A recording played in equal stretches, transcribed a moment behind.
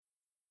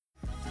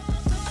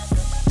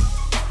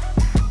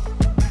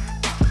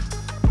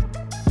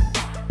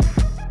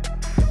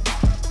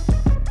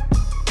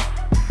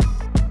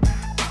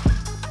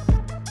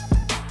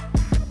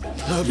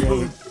Pop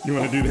Smoke. You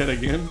want to do that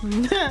again?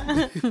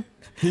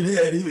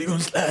 Yeah, we gonna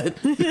slide.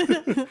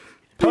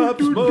 Pop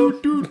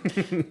Smoke.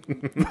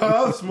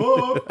 Pop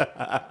Smoke.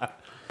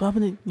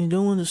 Papa, you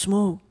don't want to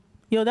smoke.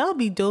 Yo, that would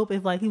be dope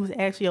if like he was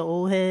actually an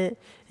old head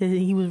and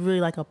he was really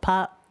like a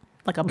pop,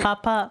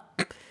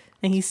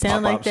 and he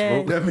sound like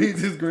that. That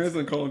means his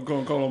grandson call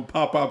him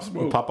Pop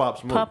Smoke. Pop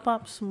Smoke.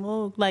 Pop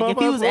smoke. Like if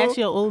he was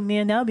actually an old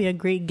man, that would be a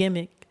great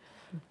gimmick.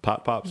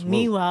 Pop Smoke.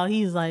 Meanwhile,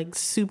 he's like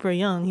super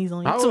young. He's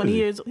only How old 20 is he?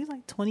 years. He's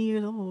like 20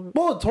 years old.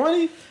 Boy,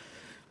 20?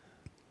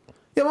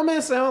 Yeah, my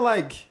man sound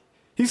like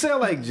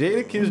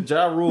Jadakiss,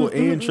 Ja Rule,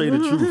 and Trey the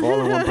Truth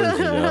all in one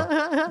person,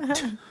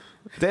 yo.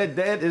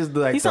 That is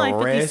like He the sound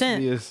like 50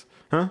 Cent. raspiest.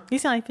 Huh? He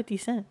sound like 50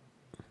 Cent.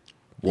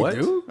 What?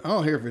 You do? I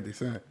don't hear 50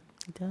 Cent.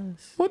 He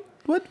does. What?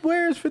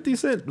 Where is 50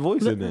 Cent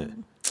voice in that?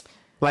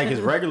 Like his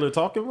regular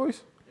talking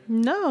voice?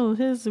 No,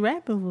 his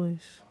rapping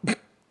voice.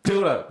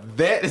 Dude, up.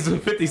 That is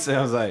what 50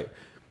 sounds like.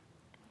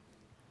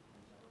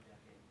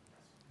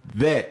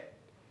 That.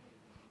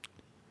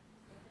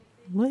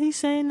 What he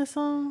say in the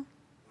song?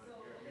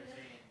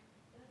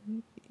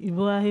 You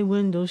boy out here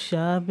window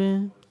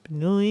shopping, but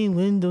no, he ain't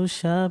window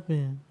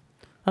shopping.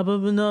 Up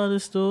in all the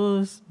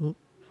stores.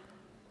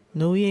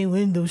 No, he ain't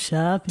window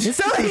shopping.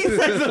 It's like he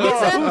said,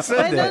 Who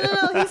said that?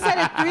 No. He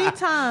said it 3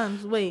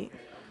 times. Wait.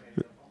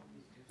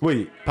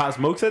 Pop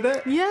Smoke said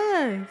that?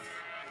 Yes.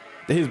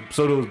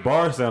 So those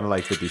bars sounded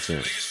like 50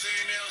 Cent.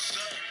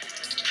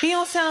 He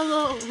don't sound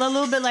a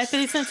little bit like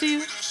 50 Cent to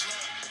you?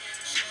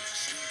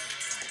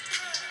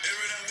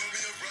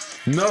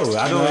 No,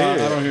 I don't hear it.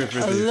 I don't hear A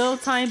 50. little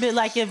tiny bit,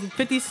 like if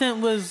 50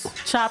 Cent was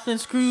chopped and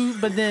screwed,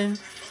 but then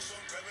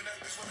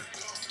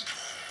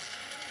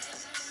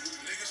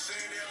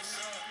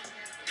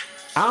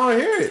I don't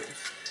hear it.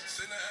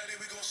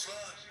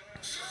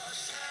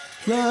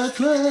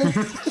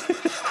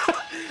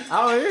 I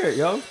don't hear it,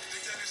 yo.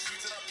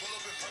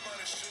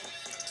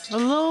 a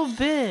little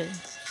bit.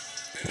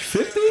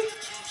 50?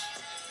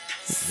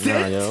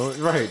 Nah, yo.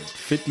 Right.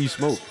 50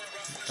 Smoke.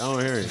 I don't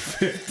hear it.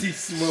 50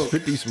 Smoke.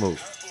 50 Smoke.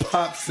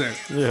 Pop Cent.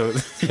 Yo,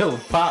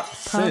 Pop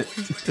Cent.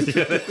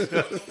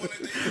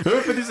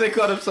 Remember 50 Cent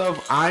called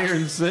himself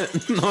Iron Cent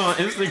on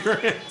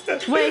Instagram?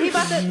 Wait, he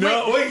about to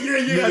wait,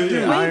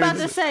 Yeah. what he about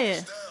to say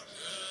it?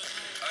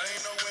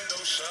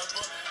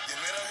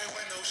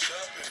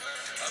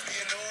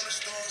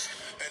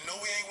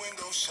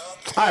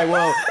 All right,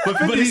 well, but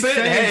 50 he's Cent,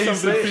 saying he's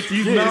something saying 50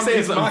 he's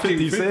something mocking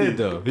 50 50. said,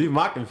 though. He's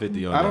mocking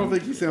 50 on I that. don't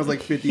think he sounds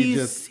like 50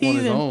 just on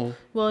his own.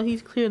 Well,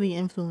 he's clearly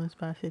influenced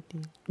by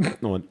 50.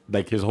 On,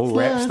 like his whole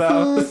rap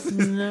style.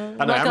 No,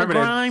 I know, I like a remember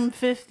that. grime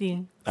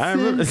 50. I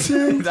remember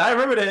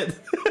that.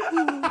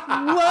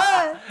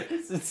 What?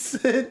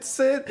 Sid.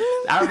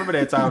 I remember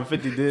that time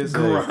 50 did say,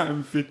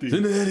 Grime 50.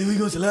 Cincinnati, we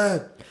gonna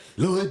slide.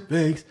 Lloyd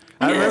Banks.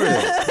 I remember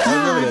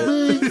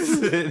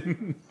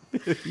that.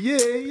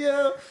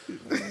 Yeah.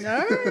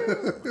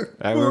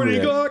 I remember 40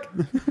 that. Glock.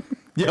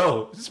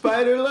 Yo,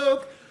 Spider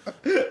Look.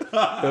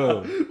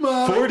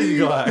 40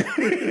 Glock.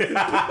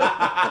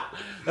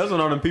 That's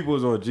when all them people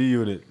was on G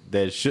Unit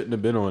that shouldn't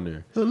have been on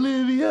there.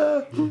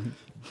 Olivia.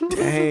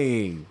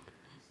 Dang.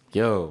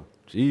 Yo,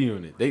 G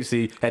Unit. They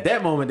see at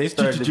that moment they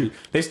started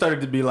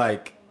to be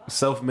like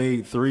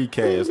self-made 3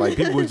 cast. Like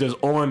people was just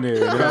on there.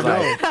 And it was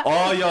like,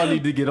 all y'all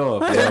need to get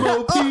off. You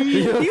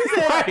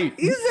said, Right.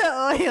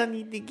 oh, y'all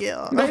need to get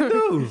off. They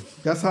do.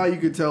 That's how you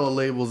could tell a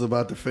label's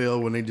about to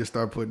fail when they just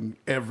start putting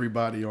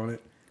everybody on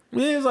it.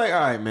 Yeah, it's like,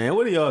 all right, man,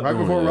 what are y'all Right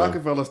doing? before yo?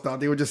 Rockefeller stopped,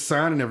 they were just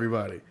signing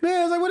everybody.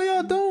 Man, it's like, what are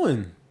y'all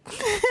doing?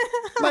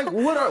 Like,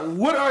 what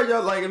are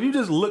y'all, like, if you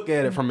just look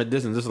at it from a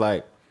distance, it's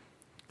like,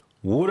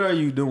 what are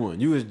you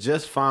doing? You was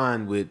just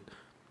fine with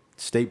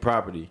state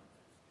property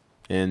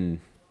and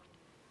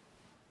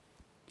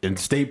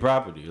state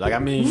property. Like, I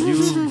mean,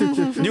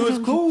 you was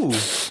cool.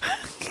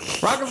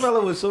 Rockefeller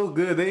was so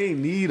good, they ain't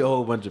need a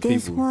whole bunch of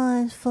This people.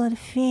 one's for the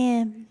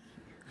family.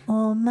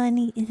 All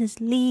money is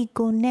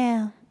legal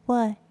now.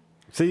 What?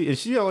 See, and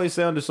she always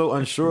sounded so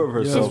unsure of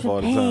herself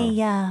all the Hey, time.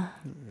 y'all.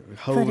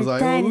 Ho For was the like,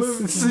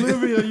 dynasty.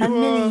 Olivia, A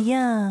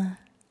million.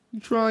 you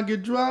trying to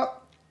get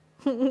dropped?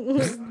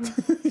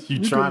 You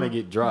trying to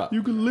get dropped.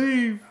 You can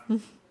leave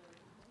if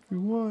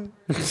you want.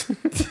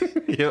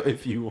 Yo,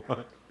 if you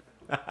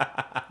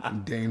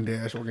want. Dame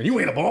Dash working. You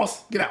ain't a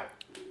boss. Get out.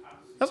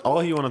 That's all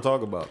he want to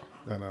talk about.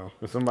 I know.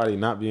 With somebody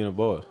not being a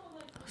boss.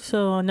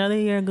 So another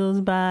year goes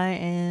by,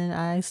 and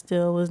I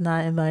still was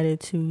not invited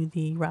to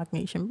the Rock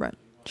Nation brunch.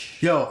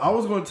 Yo, I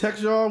was gonna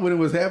text y'all when it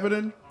was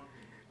happening,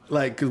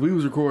 like, cause we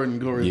was recording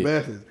Glorious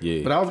Bastards.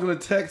 Yeah. But I was gonna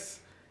text,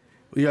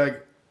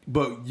 like,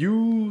 but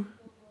you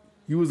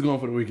was going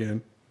for the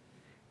weekend,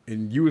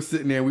 and you was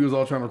sitting there. And we was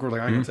all trying to record.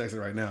 Like, I ain't gonna text it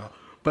right now.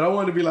 But I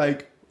wanted to be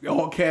like,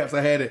 all caps.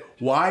 I had it.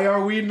 Why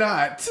are we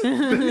not at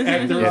the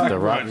At the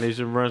Rock Rock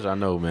Nation brunch, I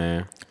know,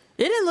 man.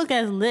 It didn't look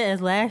as lit as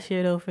last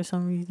year though, for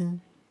some reason.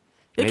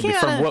 It Maybe came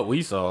from out of, what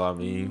we saw, I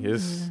mean,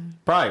 it's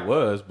probably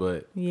was,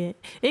 but yeah,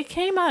 it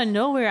came out of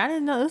nowhere. I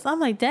didn't know.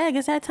 I'm like, Dag,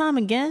 it's that time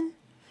again?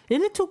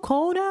 Isn't it too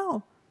cold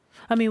out?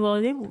 I mean,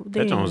 well, they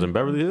That joint was in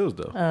Beverly Hills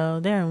though. Oh,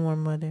 they're in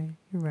Warm Weather.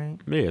 You're right.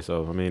 Yeah,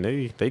 so I mean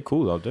they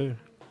cool out there.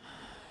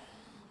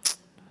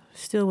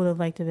 Still would have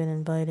liked to have been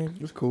invited.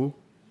 It's cool.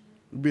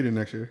 We'll be there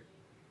next year.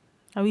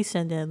 Oh, we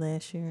said that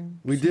last year.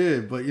 We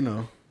did, but we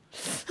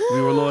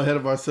were a little ahead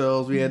of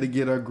ourselves. We had to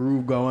get our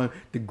groove going.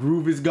 The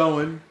groove is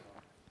going.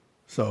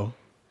 So,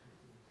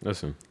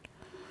 Listen.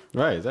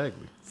 Right,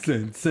 exactly.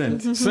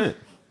 send.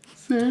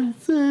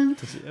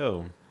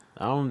 Yo.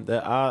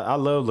 I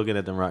love looking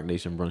at them Rock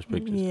Nation brunch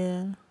pictures.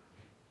 Yeah,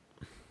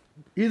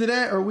 Either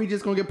that or we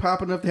just going to get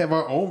popping up to have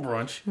our own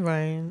brunch.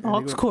 right.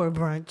 Aux Core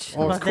brunch.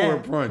 How Aux about Core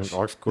that? brunch.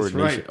 Aux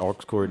Coordination, Aux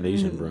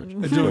Coordination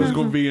brunch. That joint is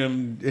going to be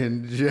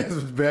in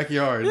Jasmine's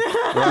backyard.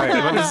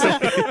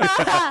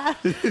 Right.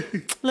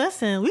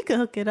 Listen, we could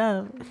hook it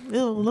up.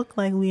 It'll look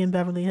like we in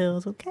Beverly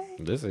Hills, okay?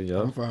 Listen, I'm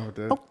y'all. fine with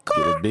that.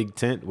 Get a big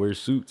tent, wear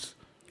suits.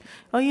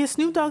 Oh yeah,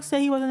 Snoop Dogg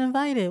said he wasn't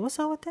invited. What's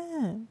up with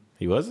that?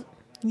 He wasn't?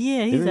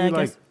 Yeah, he's Isn't he I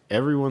like guess.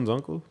 everyone's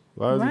uncle?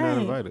 Why was he not Right.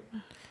 invited?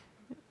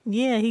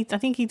 Yeah, I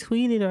think he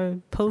tweeted or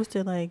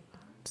posted like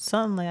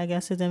something like I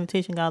guess his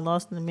invitation got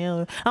lost in the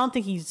mail. I don't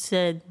think he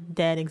said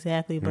that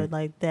exactly, but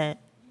like that.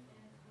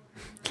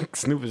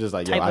 Snoop is just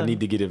like, yo, Type I of- need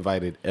to get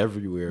invited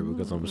everywhere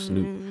because I'm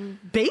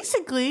Snoop.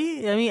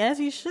 Basically, I mean, as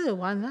he should.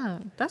 Why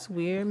not? That's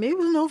weird. Maybe it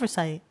was an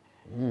oversight.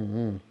 I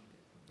don't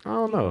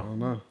know.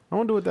 know. I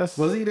wonder what that's.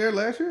 Was he there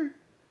last year?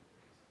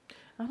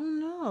 I don't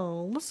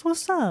know.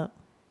 What's up?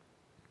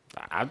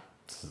 I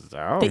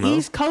don't The know.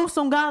 East Coast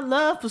don't got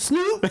love for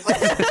Snoop.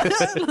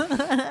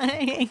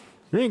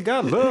 You ain't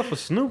got love for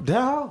Snoop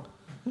Dogg.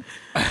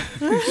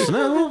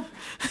 Snoop.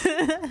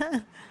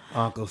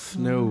 Uncle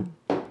Snoop.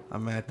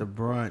 I'm at the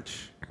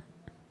brunch.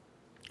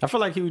 I feel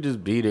like he would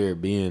just be there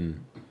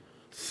being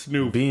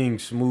Snoop.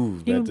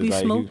 smooth. He would That's be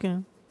like,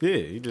 smoking.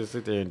 he just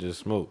sit there and just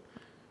smoke.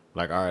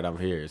 Like, all right, I'm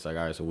here. It's like,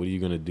 all right, so what are you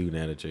gonna do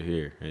now that you're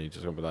here? And you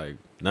just gonna be like,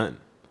 nothing.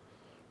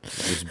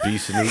 Just be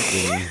Snoop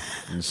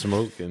and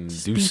smoke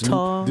and do be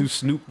tall.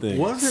 Snoop things.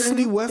 Was there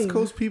any West Snooping.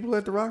 Coast people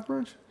at the Rock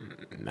Brunch?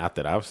 Not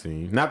that I've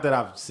seen.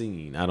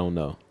 I don't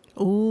know.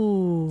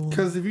 Ooh.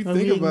 Because if you Are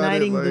think we about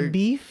it, igniting the like,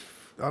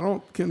 beef?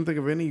 I can't think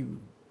of any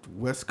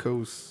West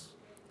Coast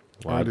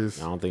I artists.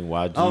 don't think YG.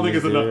 I don't think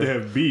was it's enough there.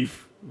 to have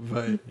beef,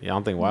 but Yeah, I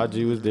don't think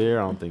YG was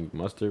there. I don't think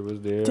Mustard was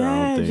there. I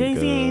Dad, don't Jay think.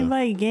 Z ain't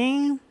like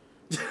game.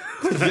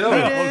 Yo,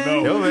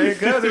 man,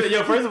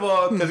 first of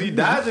all, because he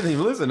dodging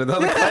him. Listen,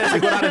 another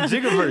classic without a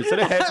Jiggaverse. So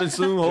that happened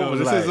soon. Hope was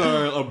this like, is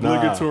our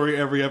obligatory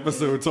every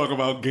episode talk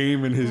about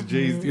Game and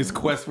his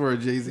quest for a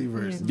Jay-Z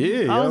verse.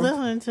 yeah, I was yo.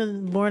 listening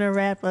to Born to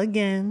Rap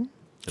again.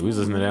 We was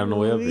listening to that on the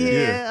way up Yeah,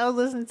 here. I was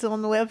listening to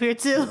on the way up here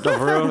too. No,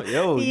 for real?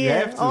 Yo, you Yeah,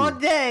 have to. all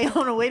day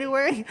on the way to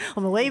work,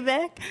 on the way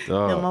back,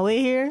 Dog. on my way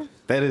here.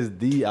 That is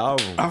the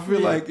album. I feel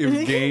like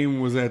if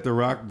Game was at the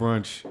Rock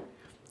Brunch,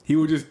 he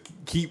would just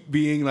keep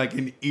being like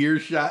an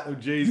earshot of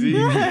Jay-Z.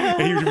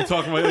 And he would be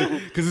talking about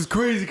it. Because it's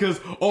crazy because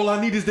all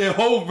I need is that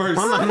whole verse.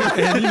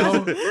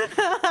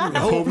 And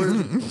whole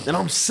verse. And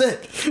I'm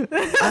set.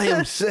 I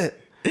am set.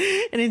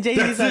 And then Jay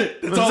Z's That's like,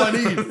 it. That's all I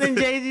need. then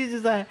Jay Z's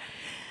just like,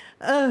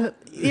 yo,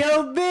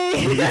 B.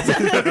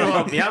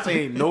 Beyonce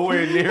ain't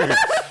nowhere near it.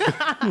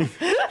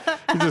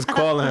 He's just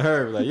calling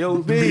her like, yo,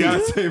 B.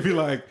 Beyonce be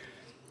like,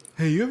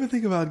 hey, you ever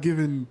think about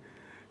giving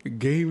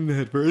Game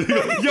that verse?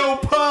 Yo,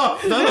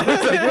 Puff!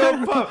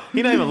 Yo, Puff.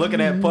 He not even looking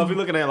at Puff. He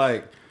looking at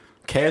like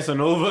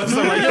Casanova.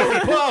 So I'm like, yo,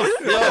 Puff.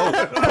 Yo,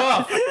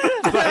 Puff.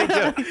 Like,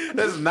 yo,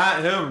 that's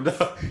not him,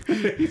 dog.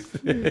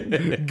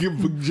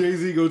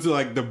 Jay-Z go to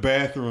like the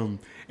bathroom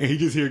and he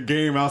just hear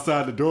Game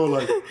outside the door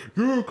like,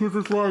 yeah, because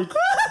it's like,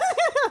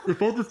 if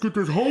I just get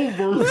this whole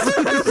verse,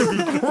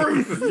 it'd be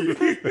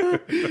crazy.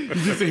 You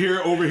just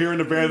hear over here in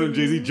the bathroom,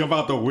 Jay-Z jump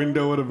out the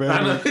window of the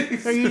bathroom.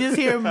 Or you just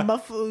hear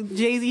muffled,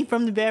 Jay Z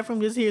from the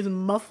bathroom just hears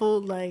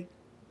muffled, like,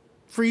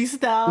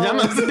 freestyle, Yeah, I'm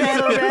not-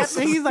 battle rap.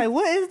 And he's like,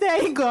 what is that?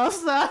 He go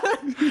outside.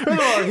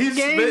 He's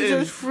Game spitting.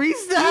 just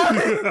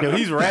freestyle. Yo,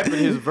 he's rapping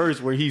his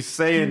verse where he's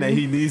saying that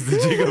he needs the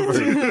Jigga verse.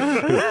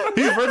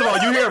 First of all,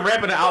 you hear him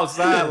rapping it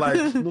outside like,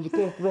 all you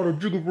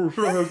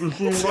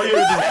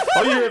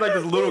hear is like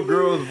this little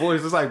girl's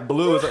voice. It's like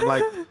blue. It's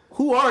like,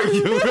 who are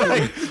you?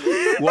 Like,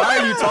 why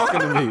are you talking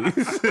to me?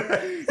 He's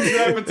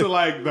rapping to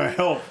like the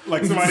help,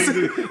 like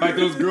somebody, like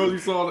those girls you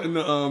saw in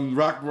the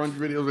Rock Brunch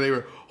videos where they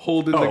were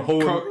holding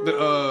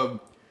the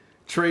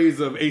trays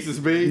of Ace of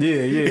Spades.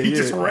 Yeah, He yeah.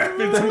 just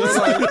rapping to us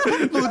like,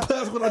 little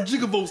class with our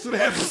Jiggables should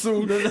happen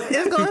soon.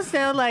 It's gonna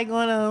sound like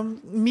on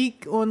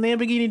Meek on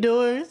Lamborghini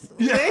doors.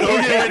 Yeah.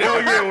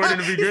 Where in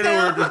the beginning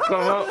where it just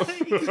come out.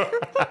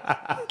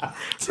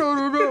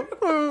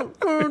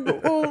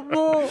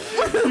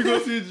 You gonna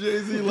see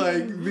Jay-Z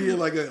like being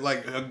like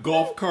a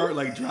golf cart,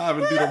 like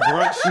driving through the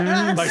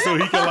brunch, like so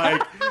he can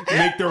like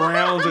make the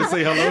rounds and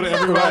say hello to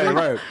everybody.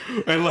 Right.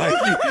 And like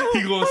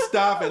he gonna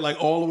stop at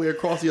like all the way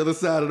across the other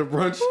side of the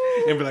brunch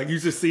and be like, you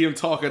just see him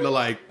talking to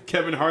like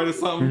Kevin Hart or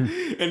something,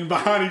 and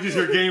behind you just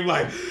your Game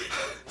like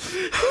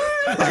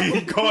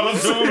he caught up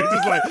to him and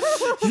just like,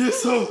 yeah,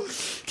 so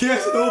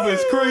Casanova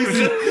is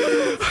crazy.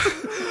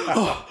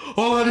 Oh,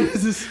 all I need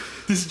is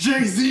This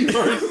Jay-Z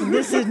verse.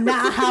 This is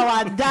not how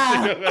I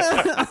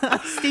die.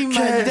 See my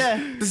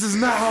death. This is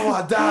not how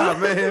I die,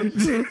 man.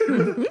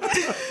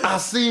 I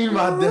seen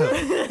my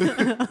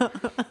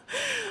death.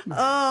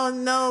 Oh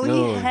no,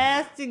 he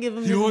has to give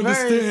him You this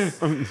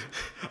understand? verse.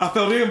 I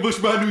felt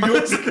ambushed by New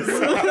York. Yo,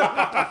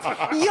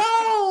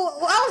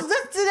 I was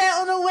listening to that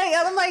on the way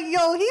up. I'm like,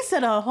 yo, he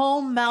said a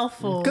whole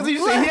mouthful. Because he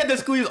had to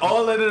squeeze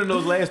all of it in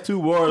those last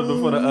 2 bars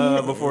before the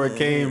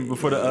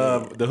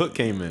hook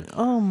came in.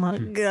 Oh my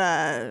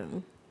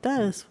god,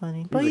 that is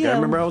funny. But Like, yeah, I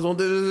remember I was on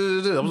the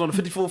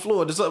 54th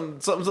floor, to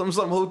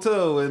something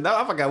hotel, and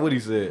I forgot what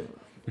he said.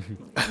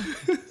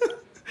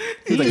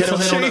 He's like,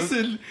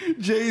 chasing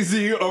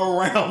Jay-Z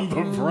around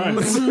the front.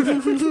 But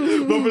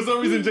for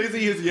some reason,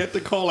 Jay-Z has yet to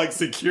call like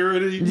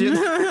security.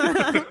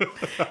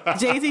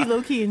 Jay-Z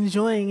low-key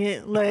enjoying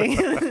it. Like,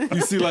 You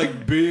see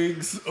like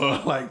Biggs or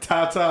like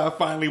Tata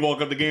finally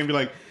walk up the game and be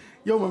like,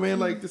 yo, my man,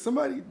 like, did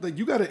somebody, like,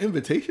 you got an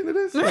invitation to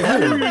this? Like, how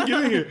did you even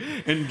get in here?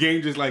 And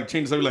Game just like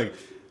changes something like,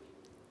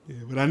 yeah,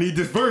 but I need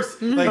this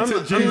verse. Like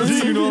to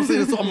Jay-Z, you know what I'm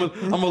saying? So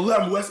I'm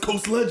a West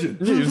Coast legend.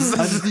 I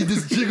just need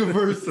this Jigga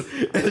verse.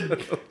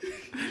 And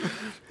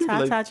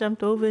Tata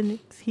jumped over and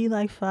he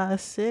like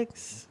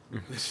 5'6".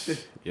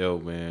 Yo,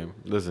 man,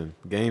 listen,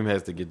 Game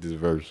has to get this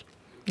verse.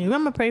 You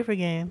remember pray for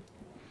Game.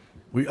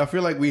 I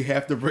feel like we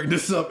have to bring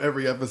this up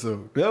every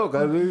episode. Yo,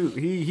 cause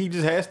he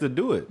just has to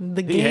do it.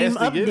 The He has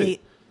game to get it. update.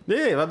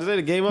 Yeah, I just say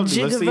the game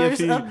update. Let's see if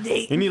Jiggaverse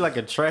update. he need like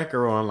a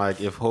tracker on like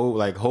if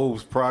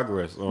Hove's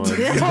progress on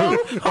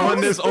Hove's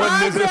Hove's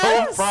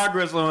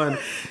progress on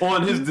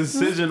his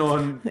decision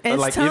on It's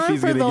like time if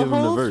he's for gonna the give him the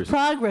whole verse.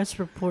 progress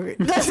report.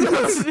 That's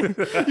what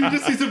You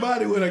just see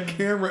somebody with a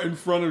camera in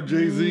front of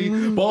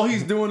Jay-Z, but all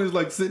he's doing is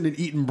like sitting and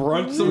eating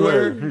brunch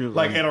somewhere,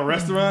 like at a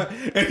restaurant,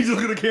 and he just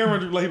look at the camera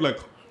and like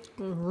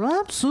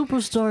rap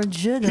superstar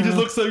Jigga. he just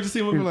looks up, you just see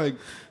him looking like,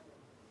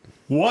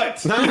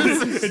 what? And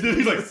then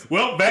he's like,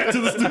 well, back to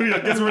the studio. I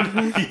guess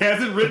he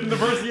hasn't written the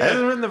verse yet.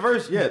 Hasn't written the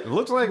verse yet. It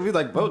looks like he's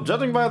like, bro,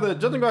 judging by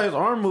his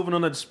arm moving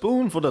on that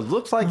spoonful, it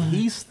looks like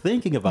he's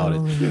thinking about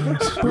it.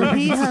 But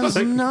he has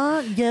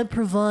not yet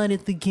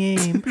provided the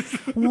game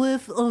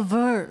with a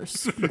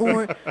verse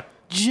or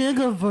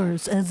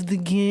Jiggaverse as the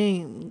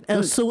game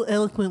so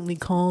eloquently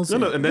calls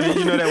it. And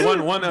then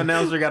that one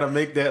announcer got to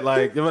make that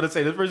like I'm about to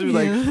say this person was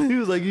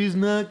like he's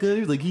not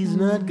gonna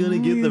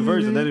get the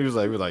verse, and then he was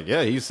like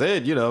yeah, he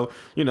said the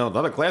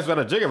other class got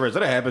a Jiggaverse,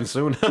 that'll happen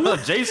soon.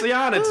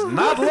 Jayceon, it's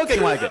not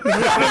looking like it.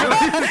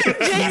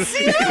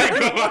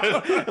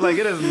 Like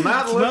it is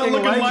not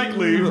looking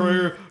likely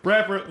for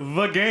rapper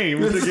The Game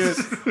to get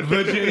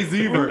the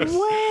Jay-Z verse.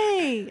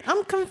 Wait,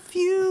 I'm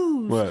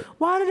confused. What?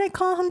 Why do they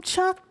call him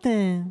Chuck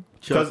then?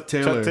 Chuck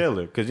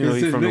Taylor, because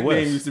he's from the His West.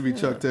 nickname used to be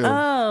Chuck Taylor.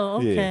 Oh,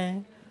 okay. Yeah.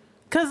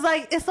 Cause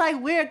like it's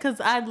like weird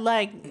because I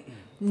like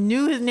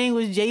knew his name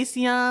was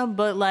Jayceon,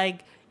 but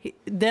like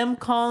them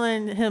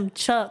calling him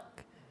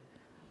Chuck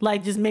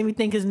like just made me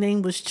think his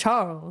name was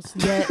Charles.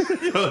 Yeah,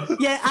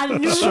 I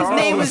knew his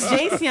name was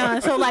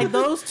Jayceon. So like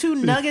those two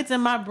nuggets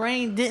in my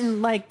brain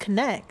didn't like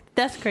connect.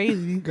 That's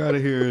crazy. Gotta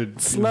hear it.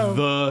 Slow.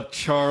 The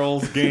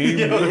Charles Game.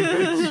 The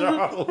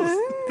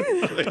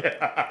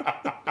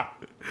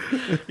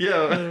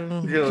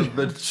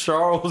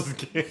Charles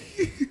game.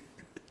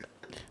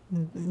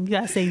 You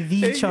gotta say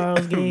the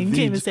Charles game. You can't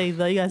even say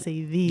the. You gotta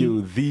say the.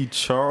 Yo, the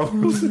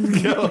Charles.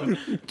 Yo,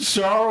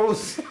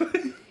 Charles.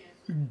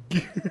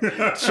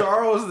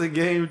 Charles the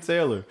Game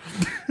Taylor.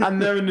 I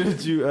never knew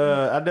that you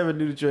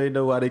ain't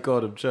know why they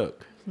called him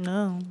Chuck.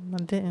 No, I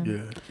didn't.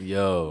 Yeah.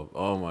 Yo,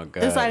 oh my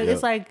god.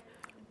 It's like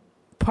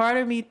part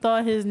of me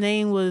thought his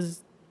name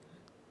was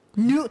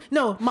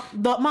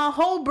my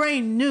whole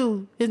brain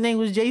knew his name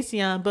was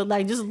Jayceon, but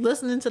like just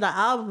listening to the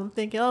album, I'm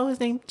thinking, oh, his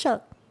name's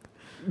Chuck.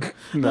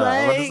 His name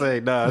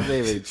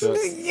ain't Chuck.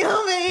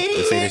 Yo, man.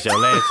 They say that's your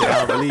last shit,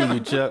 I don't believe you,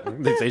 Chuck.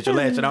 They say it's your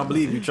last shit, I don't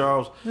believe you,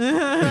 Charles.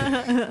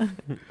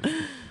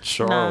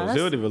 Charles. He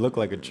don't even look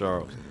like a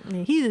Charles.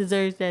 Yeah, he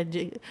deserves that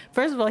Jigga.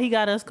 First of all, he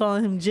got us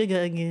calling him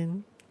Jigga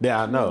again.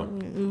 Yeah, I know.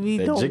 We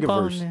That don't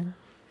call Jiggaverse. him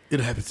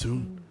It'll happen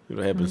soon.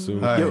 It'll happen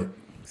soon. All right.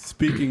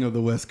 Speaking of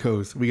the West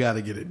Coast, we got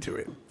to get into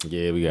it.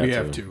 Yeah, we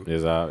have to.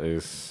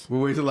 It's We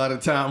waste a lot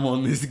of time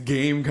on this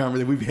game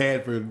conversation we've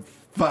had for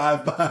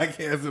 5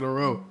 podcasts in a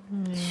row.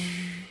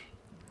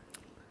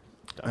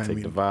 I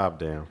take the vibe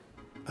down.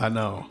 I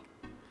know.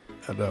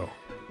 But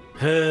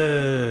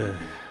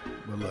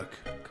look.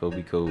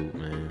 Kobe Code,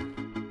 man.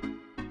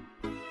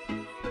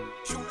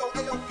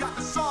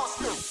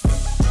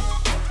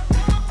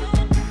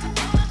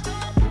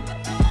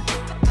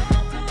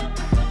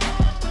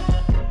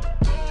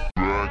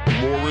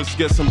 Morris,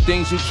 get some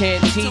things you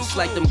can't teach,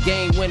 like them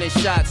game-winning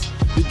shots.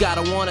 You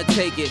gotta wanna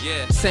take it.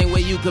 Yeah. Same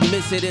way you can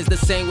miss it is the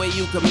same way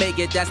you can make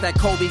it. That's that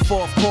Kobe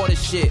fourth quarter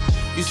shit.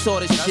 You saw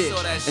the shit.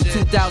 In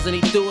 2000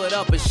 he threw it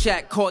up and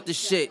Shaq caught the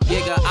shit.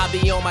 Nigga, I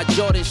be on my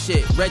Jordan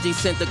shit. Reggie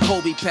sent the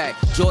Kobe pack.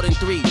 Jordan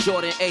 3,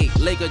 Jordan 8.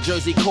 Laker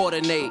jersey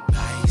coordinate.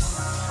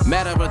 Nice.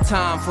 Matter of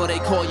time before they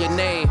call your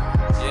name.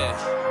 Yeah.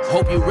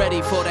 Hope you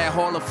ready for that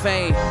Hall of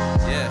Fame.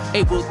 Yeah.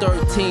 April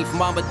 13th,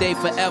 Mamba Day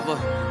forever.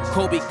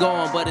 Kobe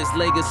gone, but his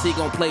legacy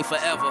gon' play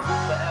forever.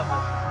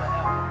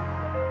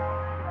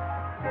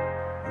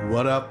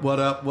 What up, what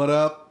up, what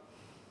up?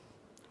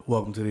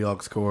 Welcome to the Aux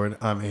Chord.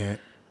 I'm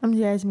Ant. I'm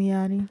Jasmine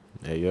Yachty.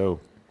 Hey,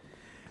 yo.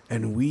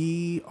 And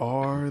we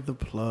are the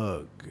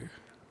plug.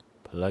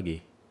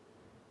 Pluggy.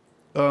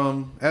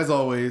 As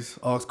always,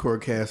 Aux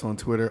Chord Cast on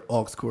Twitter,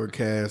 Aux Chord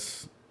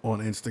Cast on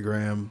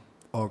Instagram,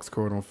 Aux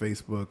Chord on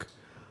Facebook,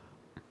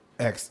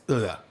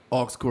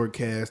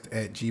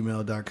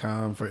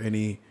 auxchordcast@gmail.com for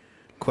any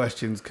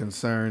questions,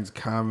 concerns,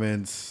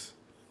 comments.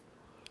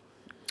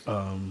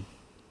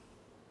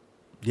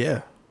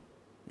 Yeah,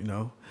 you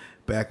know,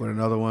 back with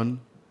another one,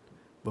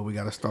 but we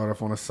got to start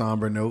off on a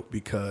somber note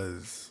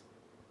because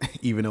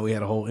even though we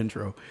had a whole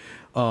intro,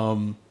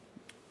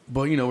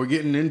 but you know, we're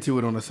getting into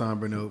it on a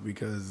somber note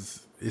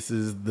because this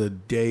is the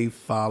day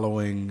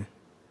following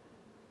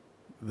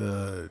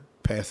the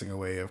passing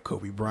away of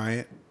Kobe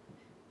Bryant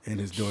and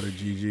his daughter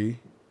Gigi.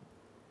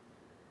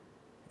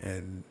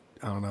 And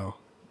I don't know,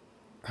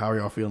 how are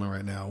y'all feeling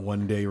right now?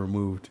 One day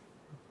removed.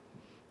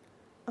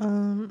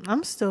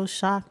 I'm still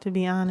shocked, to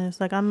be honest.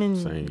 Like I'm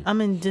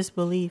in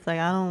disbelief. Like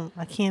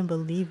I can't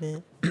believe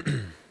it.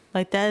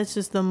 Like that is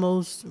just the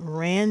most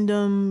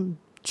random,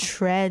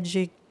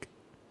 tragic,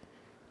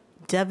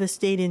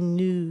 devastating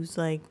news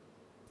like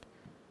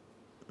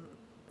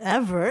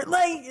ever.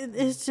 Like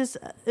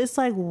it's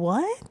like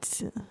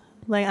what?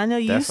 Like I know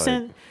you That's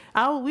sent.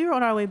 We were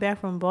on our way back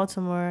from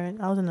Baltimore.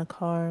 I was in the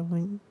car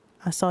when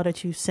I saw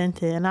that you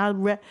sent it, and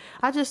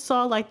I just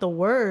saw like the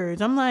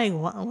words. I'm like,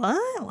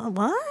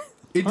 what?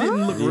 It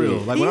didn't look real.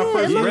 Like when I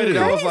first read it,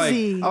 I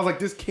was like,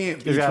 this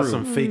can't be It's got true.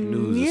 some fake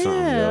news or something.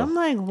 Yeah, Yo. I'm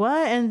like,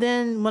 what? And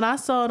then when I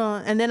saw it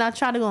and then I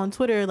tried to go on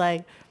Twitter,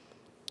 like,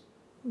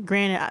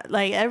 granted,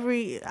 like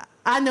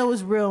I know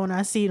it's real when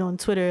I see it on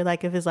Twitter,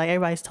 like if it's like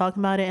everybody's talking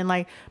about it, and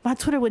like my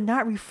Twitter would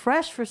not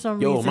refresh for some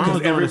Yo, reason. mine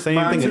was doing the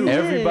same thing. And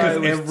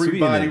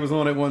everybody was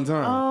on at one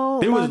time.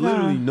 Oh, There was my God.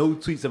 literally no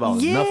tweets about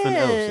Yeah, nothing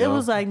else. it yo.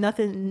 was like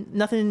nothing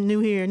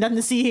new here, nothing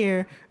to see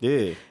here.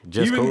 Yeah,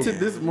 just Even Kobe. to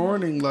this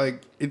morning,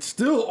 like it's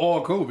still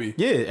all Kobe.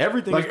 Yeah,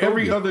 everything. Like is Kobe.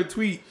 every other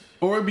tweet,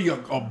 or it'd be a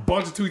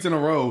bunch of tweets in a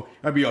row.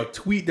 It'd be a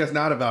tweet that's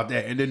not about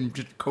that, and then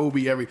just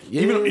Kobe. Even on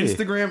Yeah.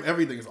 Instagram,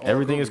 everything is all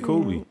Everything Kobe. is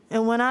Kobe.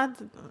 And when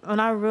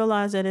I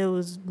realized that it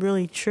was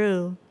really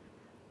true,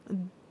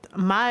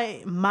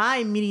 my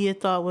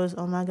immediate thought was,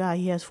 oh my God,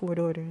 he has 4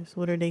 daughters.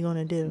 What are they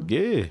gonna do?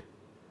 Yeah.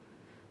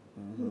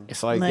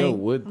 It's like, yo,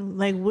 what?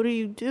 Like, what do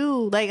you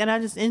do? Like, and I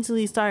just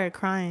instantly started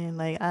crying.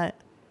 Like,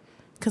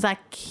 cause I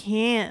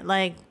can't,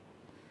 like,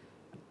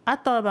 I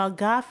thought about,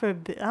 God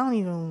forbid, I don't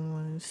even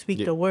want to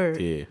speak the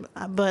word. Yeah.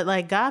 But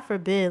like, God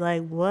forbid,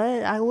 like,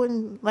 what? I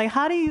wouldn't, like,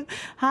 how do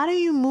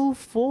you move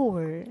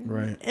forward?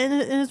 Right. And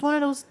it's one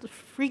of those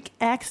freak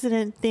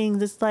accident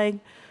things. It's like,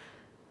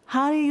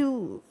 how do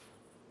you,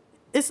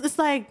 it's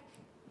like,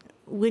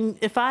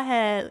 if I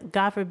had,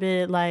 God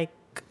forbid, like,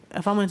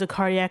 if I went to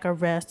cardiac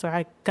arrest or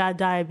I got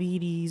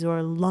diabetes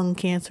or lung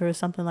cancer or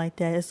something like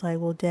that, it's like,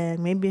 well, Dad,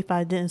 maybe if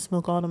I didn't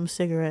smoke all them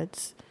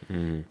cigarettes,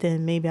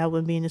 then maybe I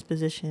wouldn't be in this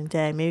position.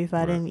 Dad, maybe if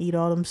I didn't eat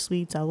all them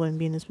sweets, I wouldn't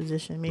be in this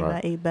position. Maybe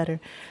I ate better.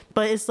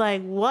 But it's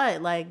like,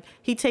 what? Like,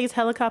 he takes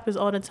helicopters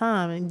all the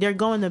time, and they're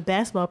going to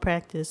basketball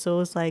practice.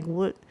 So it's like,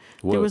 what?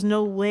 There was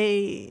no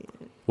way.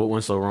 What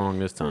went so wrong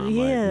this time?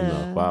 Like,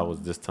 Yeah. why was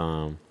this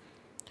time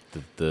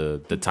the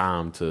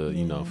time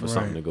to, for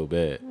something to go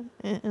bad?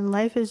 And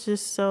life is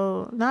just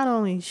so, not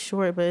only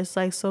short, but it's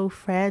like so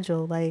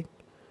fragile. Like,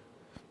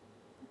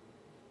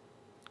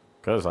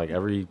 Because like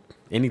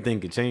anything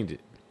could change it.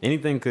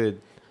 Anything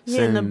could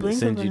in the blink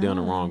send of you an down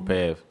the eye. wrong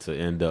path to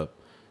end up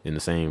in the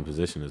same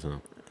position as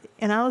him.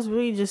 and I was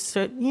really just,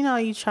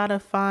 you try to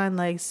find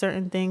like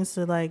certain things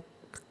to like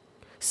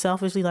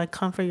selfishly like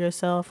comfort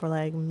yourself, or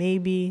like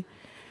maybe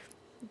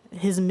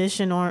his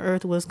mission on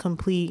earth was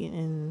complete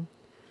and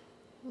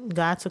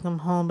God took him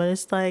home. But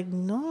it's like,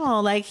 no,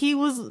 like he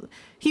was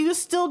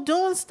still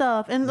doing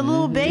stuff, and the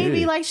little baby,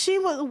 yeah. like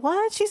she's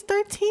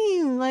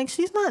 13, like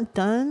she's not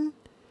done.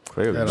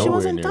 Clearly, She She nowhere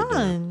wasn't near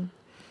done.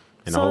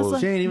 And So the it's whole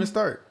like- She ain't even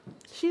start.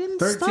 She didn't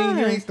 13, start.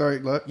 you ain't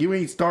start. Look, you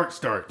ain't start.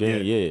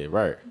 yeah,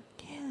 right.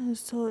 Yeah,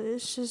 so it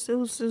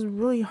was just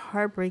really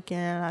heartbreaking,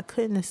 and I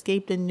couldn't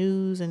escape the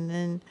news. And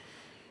then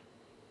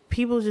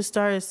people just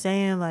started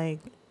saying like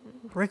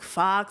Rick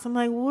Fox. I'm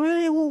like, where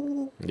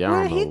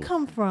did he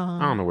come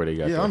from? I don't know where they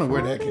got Yeah, that I don't know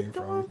where from. that came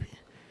from.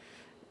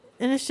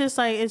 And it's just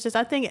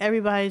I think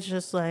everybody's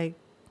just like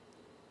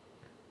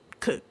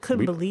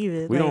couldn't believe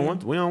it. We Like, don't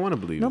want to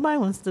believe Nobody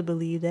wants to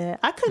believe that.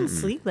 I couldn't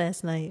sleep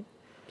last night.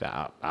 it.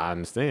 I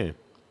understand.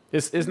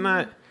 It's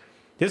not.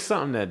 It's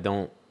something that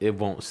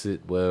won't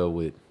sit well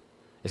with.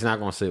 It's not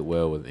gonna sit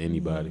well with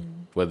anybody,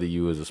 whether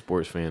you was a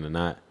sports fan or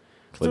not,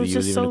 It whether was you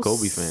was just even so a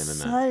Kobe fan or not.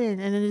 sudden,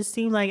 and it just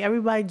seemed like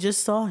everybody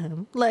just saw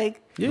him.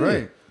 Like, Yeah.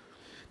 Right.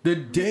 The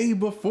day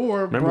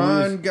before, Remember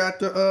Bron when got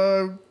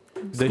the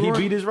That he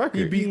beat his record.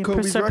 He beat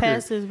Kobe's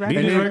surpassed record. his record. Beat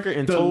And his then record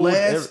and the told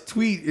last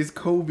tweet is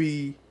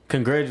Kobe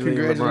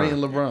congratulating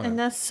LeBron. And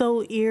that's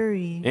so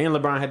eerie. And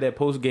LeBron had that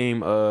post game,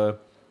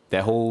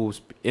 that whole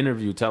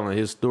interview telling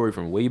his story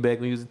from way back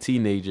when he was a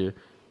teenager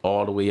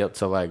all the way up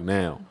to like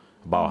now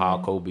about how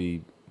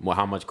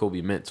much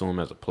Kobe meant to him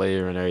as a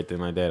player and everything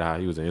like that, how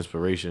he was an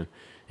inspiration.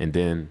 And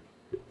then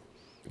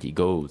he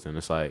goes, and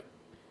it's like,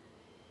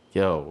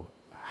 yo,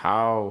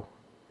 how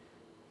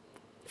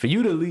for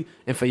you to leave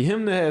and for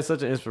him to have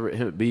such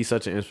an be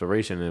such an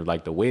inspiration, and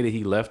like the way that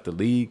he left the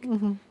league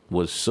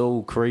was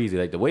so crazy.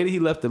 Like the way that he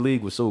left the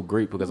league was so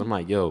great because I'm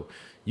like, yo,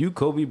 you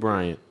Kobe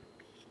Bryant,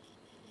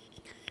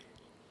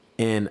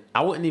 and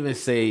I wouldn't even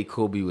say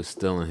Kobe was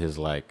still in his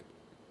like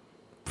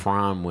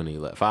prime when he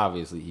left.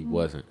 Obviously he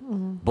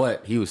wasn't,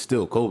 but he was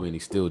still Kobe and he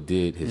still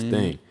did his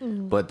thing.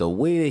 But the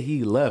way that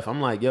he left,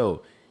 I'm like,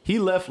 yo, he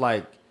left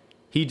like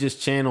he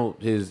just channeled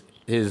his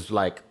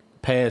like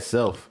past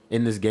self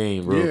in this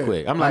game real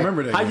quick. I'm like, I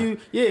remember that how game.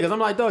 because I'm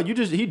like, dog,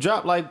 he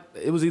dropped like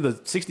it was either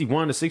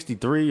 61 to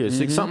 63 or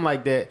something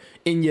like that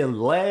in your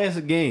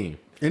last game,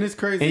 And it's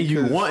crazy. and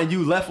you 'cause won and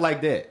you left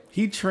like that.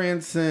 He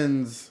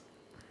transcends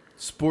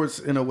sports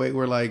in a way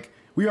where like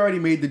we already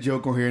made the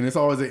joke on here, and it's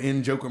always an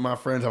in joke with my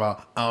friends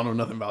about I don't know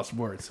nothing about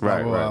sports. Blah,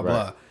 Right, blah, right, blah,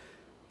 right.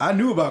 blah. I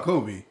knew about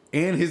Kobe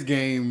and his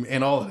game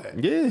and all of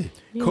that. Yeah.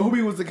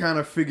 Kobe was the kind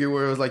of figure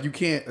where it was like you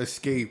can't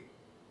escape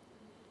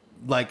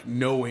like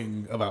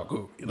knowing about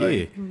Kobe.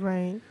 Like,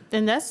 Right.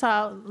 And that's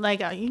how,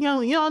 like, you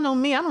all know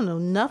me. I don't know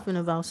nothing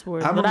about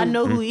sports. I But I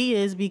know remember- who he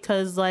is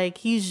because, like,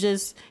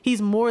 he's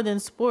more than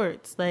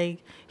sports.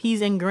 Like,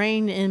 he's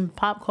ingrained in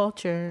pop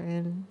culture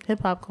and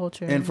hip-hop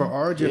culture. And for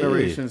our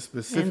generation and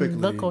specifically,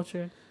 the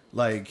culture.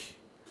 like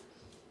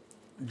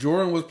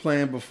Jordan was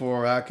playing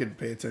before I could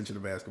pay attention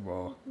to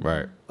basketball.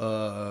 Right.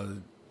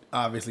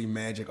 Obviously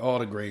Magic, all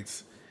the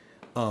greats.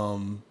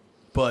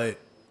 But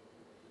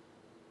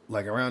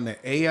like around the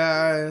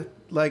AI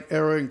like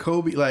era and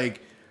Kobe,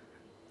 like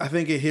I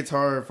think it hits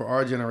hard for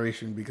our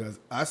generation because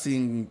I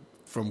seen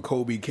from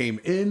Kobe came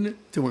in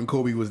to when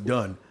Kobe was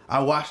done. I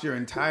watched their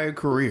entire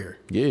career.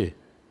 Yeah.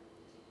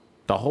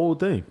 The whole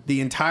thing. The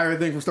entire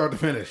thing from start to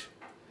finish.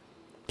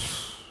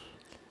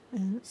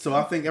 So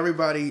I think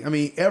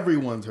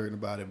everyone's heard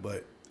about it,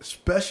 but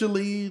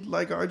especially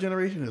like our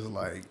generation is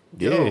like,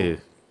 yo, Yeah.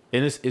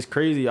 And it's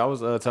crazy. I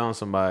was telling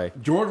somebody.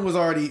 Jordan was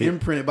already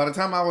imprinted. By the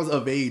time I was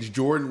of age,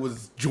 Jordan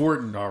was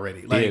Jordan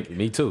already. Like, Yeah,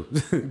 me too.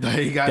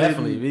 like I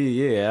Definitely didn't- me.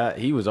 Yeah,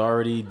 he was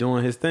already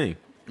doing his thing.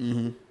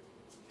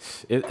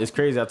 It's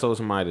crazy. I told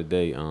somebody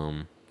today,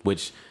 and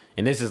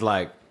this is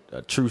like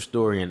a true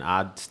story, and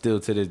I still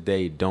to this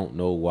day don't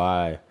know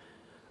why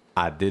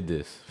I did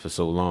this for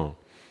so long.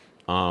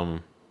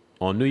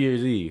 On New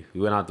Year's Eve, we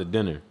went out to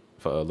dinner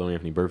for Lil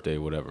Anthony's birthday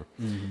or whatever,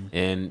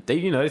 and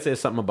they said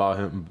something about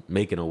him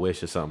making a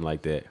wish or something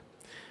like that,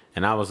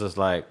 and I was just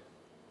like,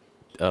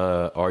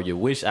 "Are your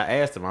wish?" I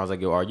asked him. I was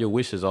like, "Yo, are your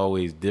wishes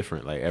always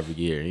different like every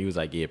year?" And he was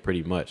like, "Yeah,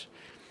 pretty much."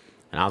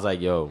 And I was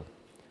like, "Yo,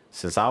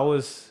 since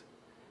I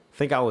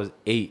think I was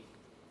 8,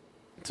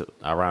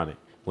 around it,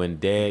 when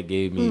Dad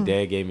gave me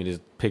this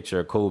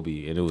picture of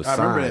Kobe, and it was I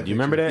remember signed. that Do you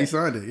remember picture. that? He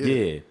signed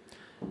it,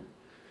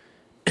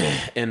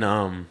 yeah. And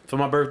for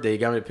my birthday, he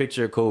got me a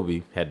picture of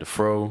Kobe. Had the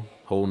fro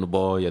holding the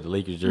ball. He had the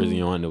Lakers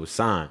jersey on. And it was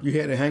signed. You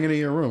had it hanging in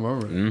your room. I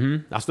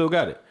remember. I still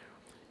got it.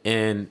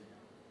 And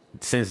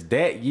since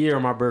that year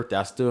on my birthday,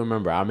 I still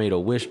remember I made a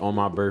wish on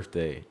my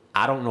birthday.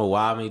 I don't know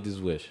why I made this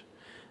wish.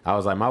 I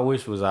was like,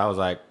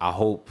 I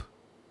hope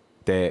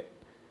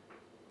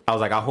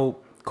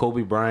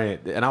Kobe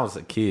Bryant, and I was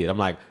a kid. I'm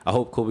like, I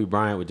hope Kobe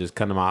Bryant would just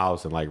come to my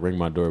house and like ring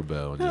my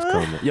doorbell and just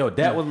come. Yo,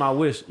 that was my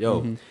wish.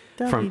 Yo,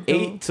 That'd from be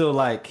dope. 8 till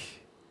like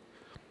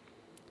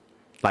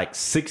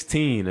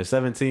 16 or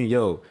 17.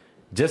 Yo,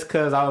 just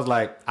cause I was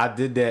like, I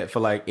did that for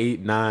like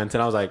 8, 9, 10.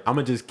 I was like, I'm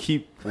gonna just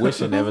keep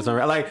wishing that for some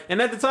reason. Like,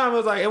 and at the time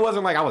it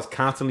wasn't like I was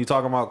constantly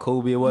talking about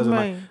Kobe. It wasn't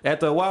Right. like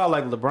after a while,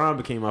 like LeBron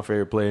became my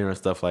favorite player and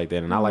stuff like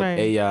that, and I like Right.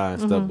 AI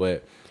and stuff,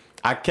 but.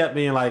 I kept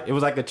being like, it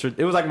was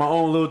like my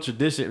own little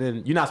tradition,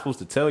 and you're not supposed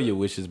to tell your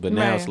wishes, but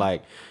now Right. it's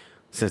like,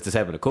 since this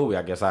happened to Kobe,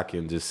 I guess I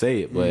can just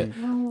say it. But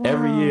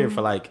every year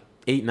for like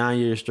 8, 9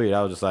 years straight,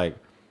 I was just like,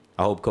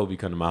 I hope Kobe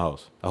come to my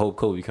house. I hope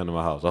Kobe come to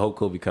my house. I hope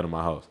Kobe come to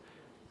my house.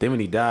 Then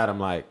when he died, I'm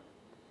like,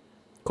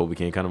 Kobe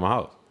can't come to my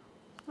house.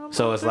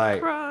 So it's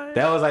like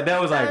that was like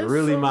That's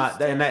really so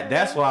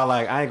that's why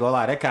like I ain't gonna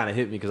lie, that kind of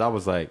hit me because I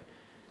was like,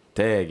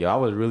 dang, yo, I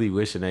was really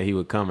wishing that he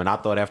would come, and I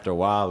thought after a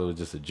while it was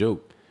just a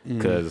joke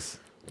because.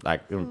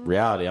 Like in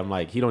reality, I'm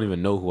like, he don't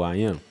even know who I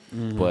am.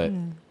 But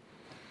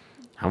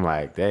I'm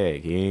like,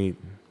 dang, he ain't.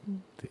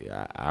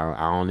 I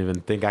don't even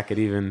think I could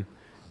even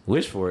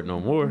wish for it no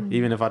more,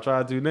 even if I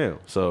tried to now.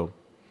 So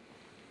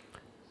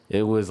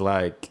it was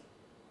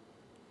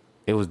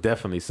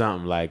definitely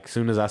something. Like, as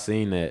soon as I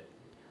seen that,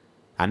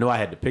 I knew I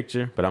had the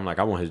picture, but I'm like,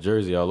 I want his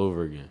jersey all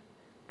over again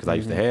because I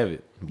used to have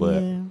it,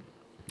 but Yeah.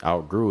 I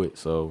outgrew it.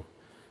 So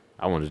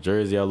I want his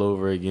jersey all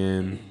over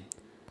again.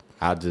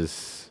 I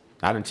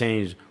done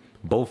changed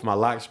both my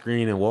lock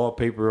screen and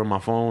wallpaper on my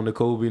phone to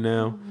Kobe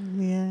now.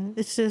 Yeah.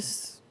 It's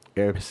just.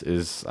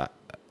 I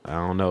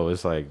don't know.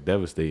 It's like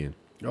devastating.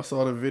 Y'all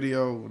saw the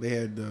video. They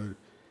had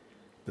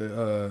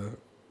the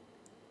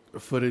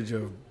footage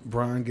of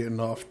Bron getting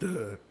off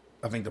the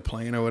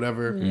plane or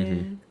whatever,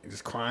 and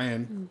just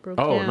crying. Broke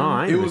Oh down. no,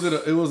 I ain't.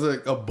 It was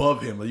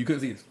above him. Like you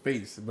couldn't see his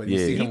face, but you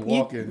Yeah. see him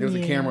walking. There was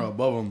a camera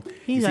above him.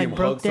 He, you see like, him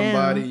broke hug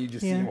somebody. down. You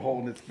just see him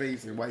holding his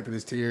face and wiping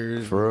his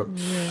tears. For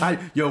real.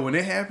 Yo, when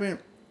it happened,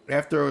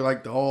 after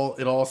like it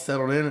all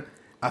settled in,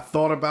 I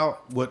thought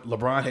about what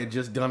LeBron had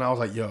just done. I was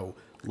like, yo,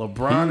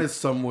 LeBron is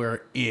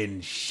somewhere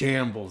in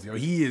shambles. Yo,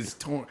 he is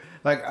torn.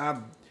 Like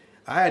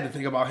I had to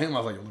think about him. I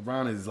was like,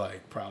 LeBron is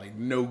like probably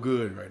no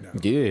good right now.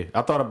 Yeah,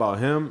 I thought about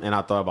him and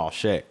I thought about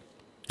Shaq.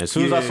 As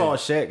soon as I Yeah. saw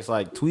Shaq's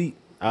like tweet,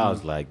 I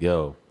was like,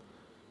 yo,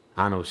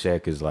 I know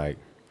Shaq is like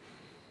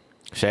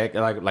just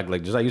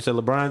like you said,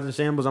 LeBron's in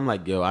shambles. I'm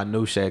like, yo, I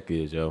know Shaq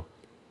is, yo.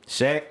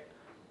 Shaq,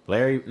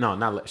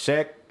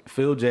 Shaq,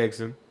 Phil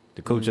Jackson,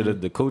 the coach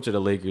of the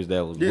Lakers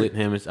that was with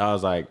him. I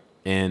was like,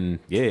 and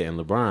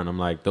LeBron. I'm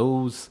like,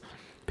 those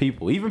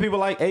people, even people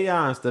like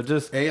AI and stuff,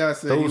 just AI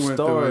said those he went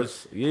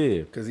stars, yeah.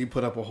 because he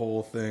put up a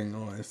whole thing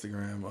on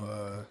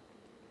Instagram.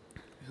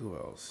 Who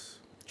else?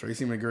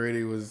 Tracy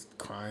McGrady was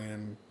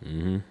crying.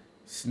 Mm-hmm.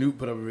 Snoop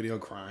put up a video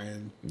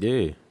crying.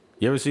 Yeah.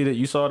 You ever see that?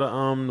 You saw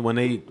the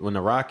when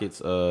the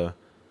Rockets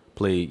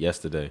played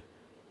yesterday.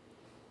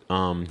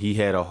 They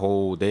had a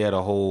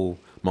whole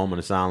moment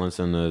of silence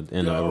in the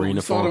arena.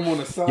 we saw them on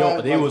the side,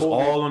 Yo, they like, was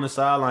holding- all on the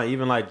sideline,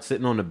 even like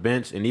sitting on the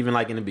bench, and even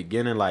like in the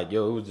beginning, like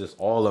yo, it was just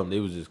all of them. They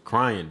was just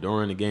crying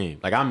during the game.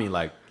 Like I mean,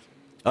 like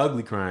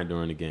ugly crying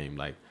during the game.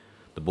 Like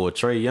the boy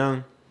Trey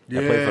Young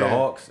that played for the Yeah.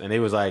 Hawks, and they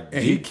was like,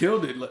 And he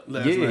killed it last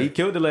night. he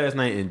killed it last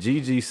night. And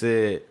Gigi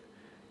said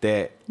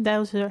that That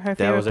was her favorite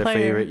that was her player.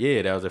 favorite.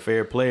 Yeah, that was her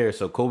favorite player.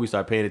 So Kobe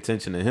started paying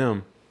attention to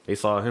him. They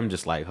saw him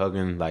just like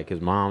hugging like his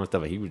mom and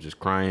stuff. Like he was just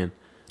crying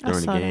during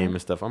the saw game that.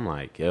 and stuff. I'm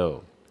like,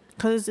 yo,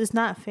 Because it's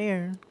not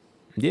fair.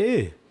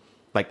 yeah.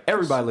 Like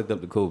everybody looked up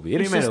to Kobe. It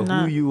It's didn't matter just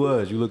who not- you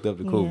was, you looked up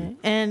to Kobe. Yeah.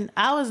 And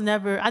I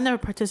never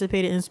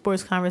participated in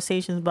sports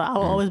conversations, but I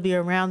will always be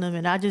around them.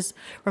 And I just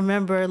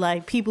remember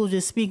like people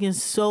just speaking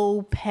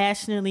so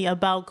passionately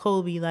about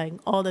Kobe, like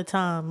all the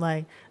time.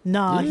 Like,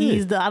 nah,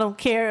 Yeah. I don't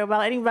care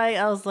about anybody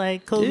else.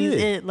 Like Kobe's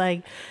Yeah. it.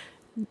 Like,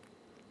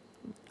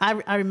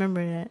 I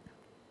remember that.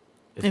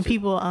 It's And just-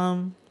 people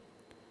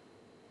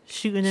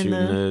shooting in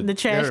Shooting the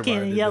trash Everybody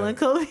can and did yelling that.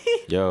 Kobe.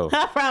 Yo.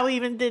 I probably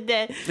even did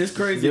that It's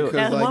crazy Yo, because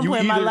at like one you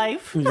point in my either,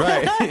 life.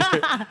 right.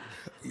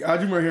 I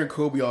do remember hearing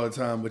Kobe all the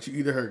time, but you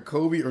either heard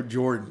Kobe or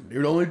Jordan. They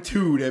were the only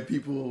two that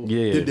people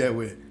Yeah. did that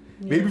with.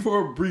 Maybe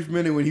for a brief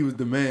minute when he was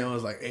the man, I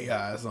was like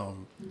AI or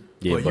something.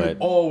 Yeah, but but you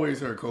always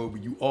heard Kobe.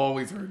 You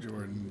always heard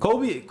Jordan.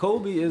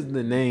 Kobe is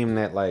the name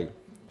that like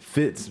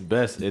fits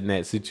best in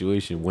that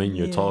situation when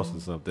you're Yeah. tossing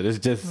something. It's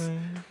just Right.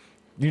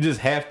 you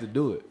just have to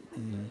do it.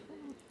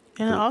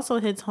 And it also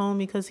hits home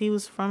because he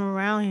was from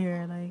around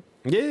here. Like,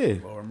 Yeah.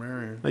 Laura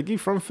Marion. Like he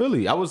from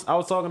Philly. I was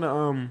talking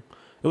to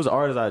it was an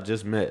artist I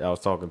just met. I was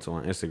talking to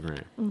on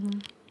Instagram.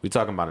 We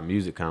talking about a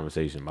music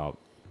conversation about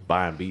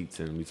buying beats,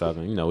 and we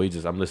talking. You know,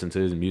 I'm listening to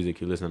his music.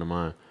 He listening to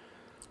mine.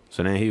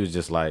 So then he was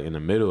just like in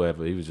the middle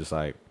of it. He was just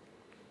like,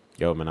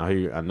 "Yo, man,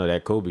 I know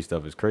that Kobe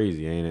stuff is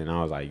crazy, ain't it?" And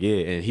I was like, "Yeah."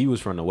 And he was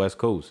from the West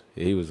Coast.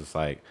 He was just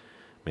like,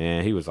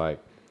 "Man," he was like,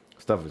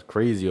 "Stuff is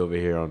crazy over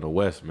here on the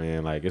West,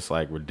 man. Like it's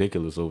like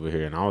ridiculous over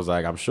here." And I was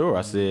like, "I'm sure."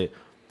 I said,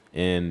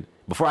 and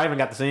before I even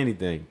got to say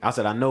anything, I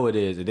said, "I know it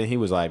is." And then he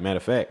was like, "Matter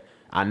of fact,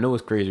 I know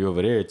it's crazy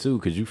over there too,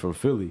 cause you from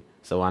Philly,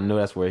 so I know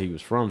that's where he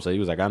was from." So he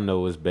was like, "I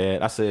know it's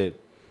bad." I said,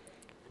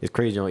 "It's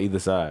crazy on either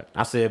side."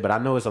 I said, "But I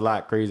know it's a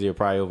lot crazier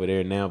probably over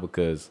there now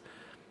because,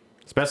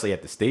 especially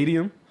at the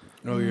stadium."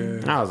 Oh yeah.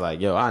 I was like,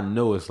 "Yo, I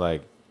know it's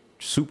like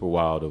super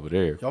wild over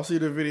there." Y'all see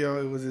the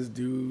video? It was this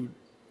dude.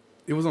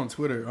 It was on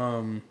Twitter.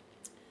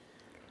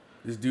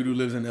 This dude who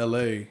lives in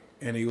LA,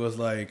 and he was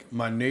like,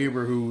 my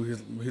neighbor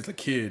he's a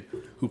kid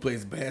who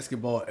plays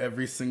basketball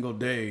every single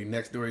day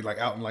next door, like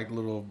out in like a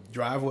little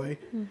driveway.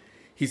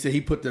 He said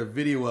he put the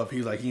video up. He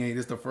was like, this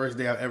is the first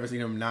day I've ever seen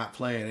him not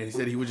playing. And he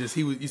said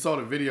you saw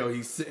the video.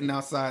 He's sitting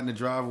outside in the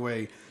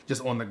driveway,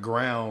 just on the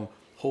ground,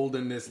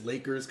 holding this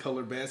Lakers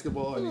colored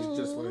basketball, and he's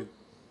just like,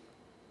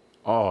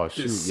 Oh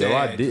shoot, just yo,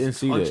 I sad, didn't just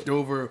see hunched that.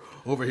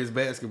 over his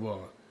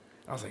basketball.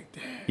 I was like,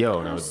 damn.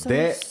 Yo, no, so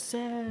that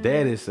sad.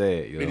 that is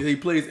sad, yo. And he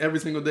plays every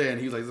single day,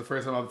 and he's like, it's the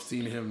first time I've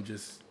seen him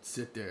just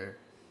sit there.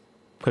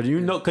 Cause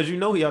you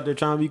know he out there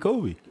trying to be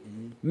Kobe.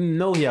 You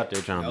know he out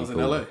there trying I to was be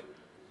in Kobe. LA.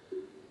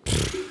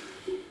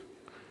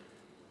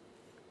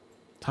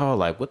 Oh,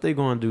 like what they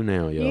gonna do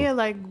now, yo? Yeah,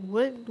 like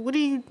what do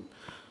you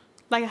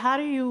like? How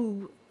do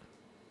you?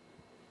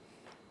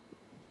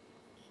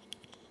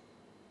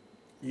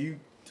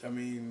 I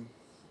mean,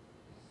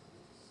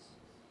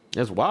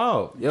 That's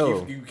wild,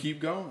 yo. you keep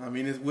going. I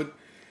mean, it's what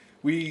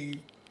we.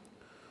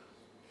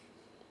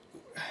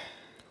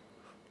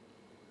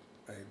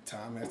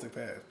 Time has to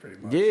pass, pretty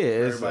much. Yeah,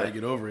 it's everybody like-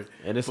 get over it.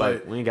 And it's But-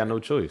 like we ain't got no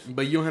choice.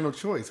 But you don't have no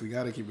choice. We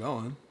got to keep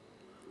going.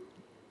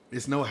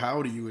 It's no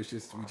how to you. It's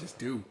just we just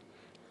do.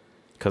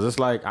 Cause it's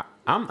like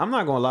I'm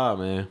not gonna lie,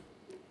 man.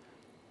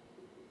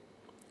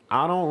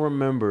 I don't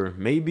remember.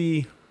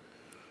 Maybe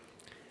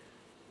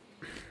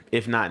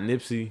if not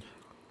Nipsey,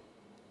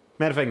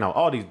 Matter of fact, no,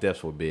 all these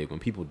deaths were big. When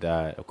people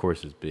died, of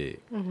course it's big.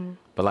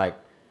 But like,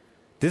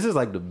 this is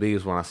like the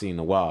biggest one I've seen in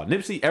a while.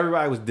 Nipsey,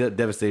 everybody was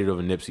devastated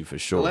over Nipsey for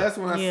sure. The last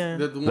one,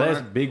 the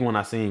last big one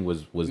I seen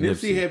was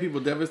Nipsey had people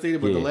devastated,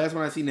 but Yeah. the last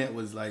one I seen that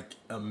was like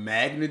a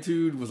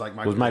magnitude was like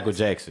Michael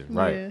Jackson,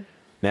 right? Yeah.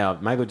 Now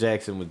Michael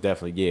Jackson was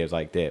definitely it was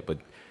like that, but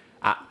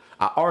I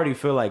already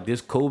feel like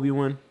this Kobe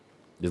one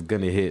is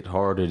gonna hit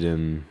harder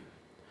than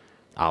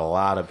a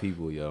lot of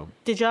people, yo.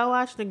 Did y'all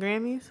watch the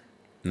Grammys?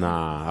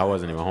 Nah, I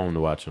wasn't even home to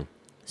watch them.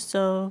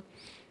 So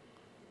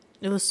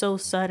it was so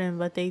sudden,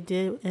 but they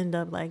did end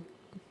up like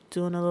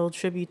doing a little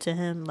tribute to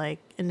him, like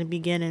in the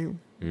beginning.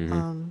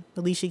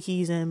 Alicia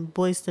Keys and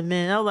Boyz II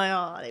Men. I was like,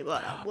 oh, they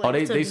brought out Boyz II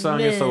Men. They sung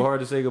it so hard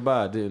to say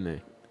goodbye, didn't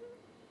they?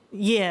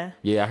 Yeah,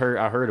 Yeah,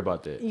 I heard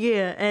about that.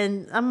 yeah,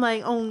 and I'm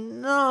like, oh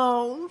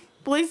no,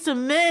 Boyz II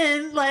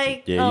Men,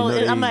 like, Yeah, you know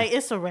they- I'm like,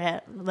 it's a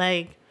wrap,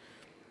 like,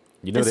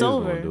 You know it's they was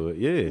over. gonna do it.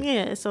 Yeah.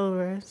 yeah, it's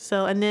over.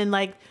 So, and then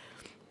like,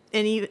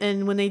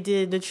 and when they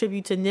did the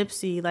tribute to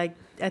Nipsey, like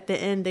at the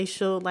end they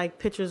showed like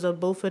pictures of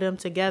both of them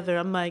together.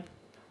 I'm like,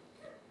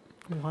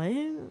 what?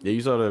 Yeah,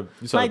 you saw the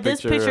Like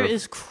picture this picture of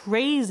is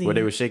crazy. where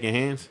they were shaking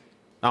hands.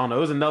 I don't know.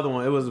 It was another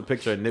one. It was a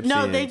picture of Nipsey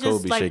No, and they just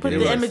Kobe like shaking put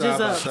hands. the like images side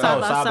by up side. side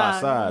Oh, by side by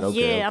side. side.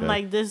 Okay, yeah, I'm okay.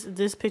 like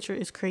this picture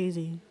is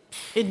crazy.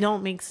 It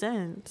don't make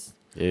sense.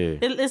 Yeah.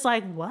 It's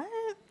like what?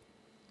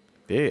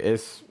 Yeah,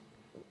 it's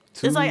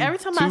It's like every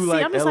time I two, see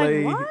it, I'm just LA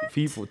like, what?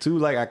 people, two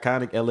like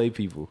iconic LA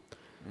people.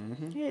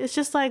 Yeah, it's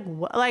just like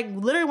what? Like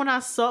literally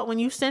when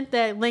you sent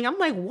that link, I'm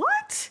like,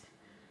 what?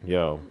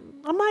 Yo,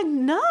 I'm like,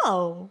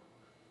 no.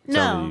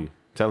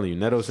 telling you,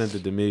 Neto sent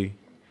it to me,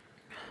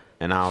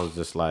 and I was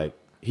just like,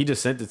 he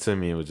just sent it to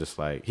me and was just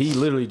like, he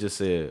literally just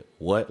said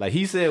what? Like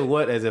he said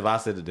what as if I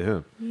said it to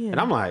him, Yeah. and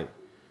I'm like,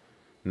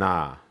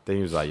 nah. Then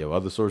he was like, yo,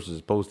 other sources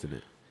is posting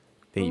it.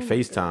 Then he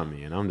FaceTimed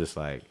me, and I'm just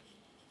like,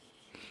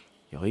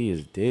 yo, he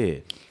is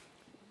dead.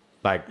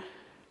 Like,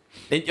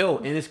 and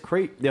it's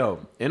crazy. Yo,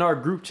 in our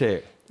group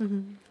chat,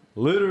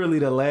 literally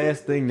the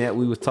last thing that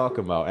we was talking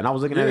about, and I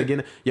was looking at it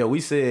again. Yo, we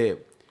said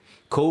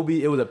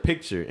Kobe. It was a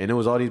picture, and it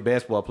was all these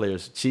basketball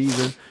players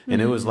cheesing,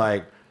 and it was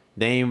like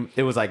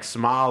it was like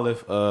smile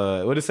if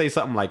what did it say,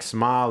 something like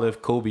smile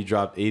if Kobe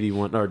dropped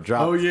 81 or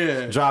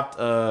dropped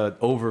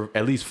over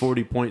at least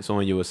 40 points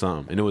on you or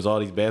something, and it was all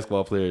these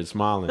basketball players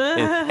smiling,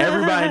 and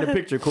everybody in the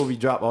picture Kobe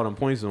dropped all them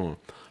points on.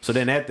 So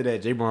then after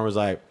that, J. Brown was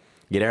like,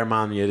 yeah, that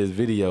reminded me of this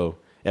video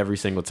every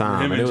single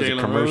time. Him And it was and a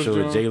Jalen commercial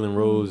Rose with Jalen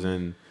Rose,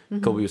 and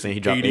Kobe was saying he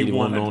dropped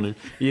 81 on him.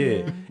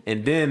 Yeah.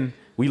 And then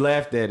we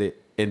laughed at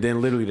it. And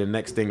then literally the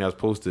next thing that was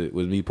posted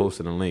was me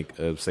posting a link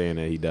of saying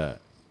that he died.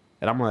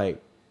 And I'm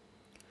like,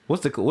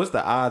 what's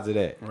the odds of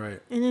that? Right.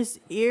 And it's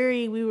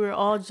eerie. We were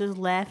all just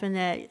laughing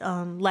at,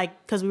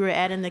 like, because we were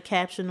adding the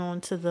caption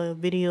onto the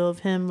video of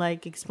him,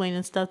 like,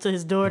 explaining stuff to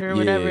his daughter or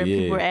whatever. And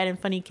people were adding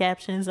funny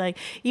captions. Like,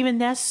 even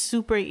that's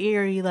super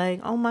eerie. Like,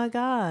 oh my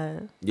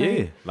God.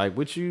 Yeah. Like,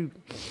 what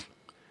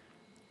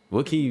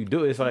can you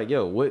do? It's like,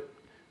 yo,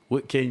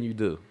 what can you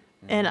do?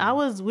 And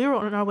we were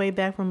on our way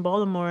back from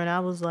Baltimore, and I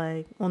was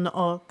like on the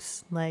aux,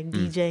 like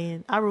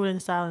DJing. I rode in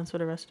silence for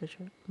the rest of the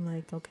trip. I'm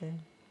like, okay.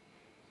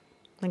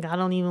 Like, I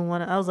don't even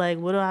want to. I was like,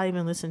 what do I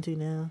even listen to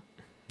now?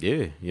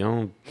 Yeah,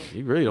 you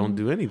really don't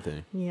do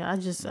anything. Yeah, I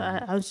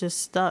was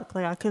just stuck.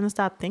 Like, I couldn't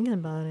stop thinking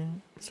about it.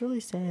 It's really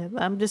sad.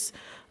 I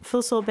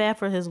feel so bad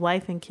for his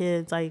wife and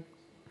kids, like,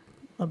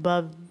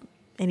 above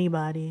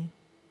anybody.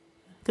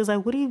 Because,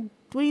 like, what do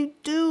you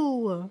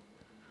do?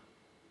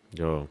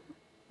 Yo,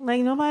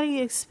 Like, nobody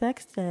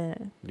expects that.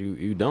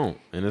 you don't.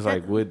 And it's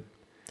like, what?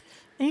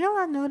 And you know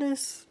what I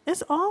noticed?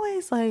 It's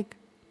always, like,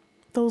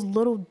 those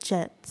little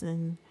jets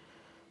and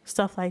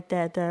stuff like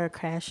that are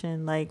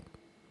crashing. Like,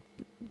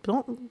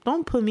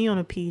 don't put me on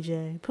a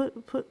PJ.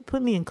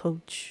 Put me in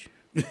coach.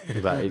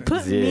 Like,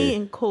 Put me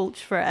in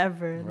coach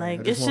forever.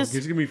 Like, it's just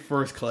give me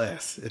first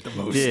class at the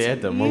most. Yeah,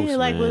 at the most,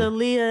 like man. with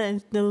Aaliyah,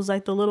 and there was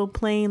like the little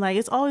plane. Like,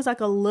 it's always like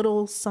a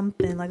little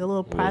something, like a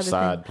little A little private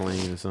side thing.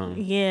 plane or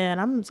something. Yeah,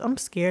 and I'm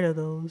scared of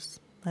those.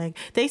 Like,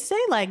 they say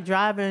like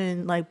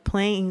riding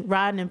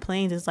in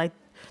planes is like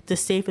the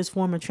safest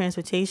form of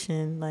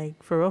transportation.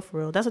 Like, for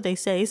real. That's what they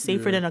say. It's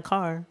safer than a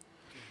car.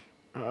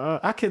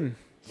 I can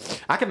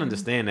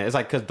understand that. It's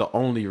like, because the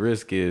only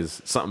risk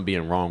is something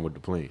being wrong with the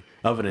plane.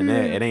 Other than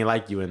that, it ain't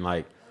like you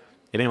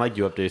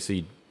up there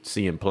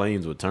seeing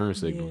planes with turn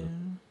signals. Yeah.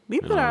 We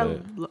and put all our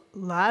that.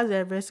 lives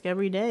at risk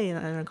every day in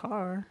a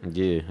car.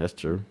 Yeah, that's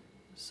true.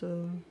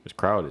 So It's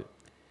crowded.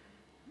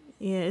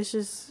 yeah, it's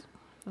just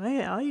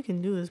all you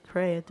can do is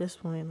pray at this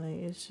point.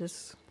 Like, it's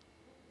just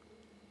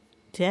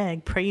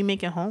pray you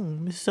make it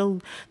home.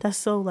 That's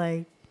so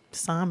like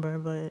somber,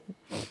 but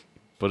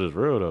But it's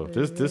real though.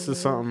 This is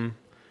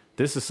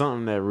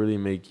something that really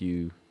make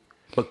you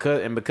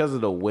because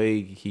of the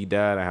way he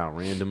died and how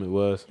random it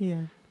was.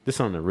 yeah. This is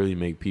something that really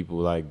make people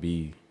like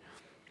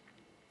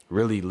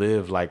really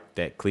live like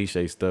that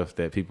cliche stuff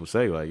that people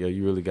say, like, yo,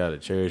 you really gotta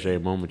cherish every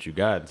moment you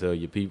got and tell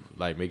your people,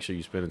 like, make sure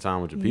you spending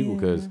time with your people,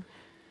 because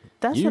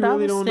That's you what I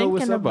really was don't know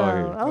what's thinking up out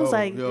about. here. I was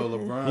like,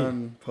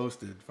 LeBron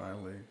posted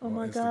finally. oh on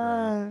my Instagram.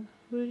 God.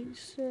 What did he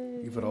say?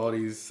 He put all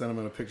these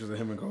sentimental pictures of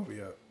him and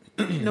Kobe up.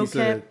 No He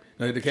said, cap.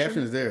 no, the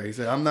caption is there. He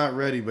said, "I'm not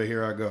ready, but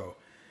here I go.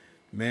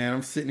 Man,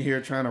 I'm sitting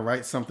here trying to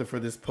write something for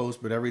this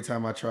post, but every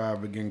time I try, I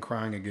begin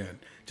crying again.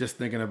 Just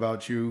thinking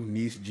about you,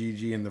 niece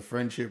Gigi, and the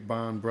friendship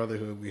bond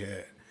brotherhood we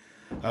had.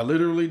 I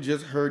literally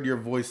just heard your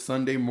voice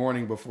Sunday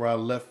morning before I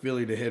left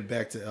Philly to head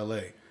back to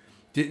LA.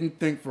 Didn't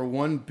think for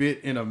one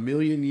bit in a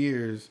million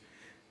years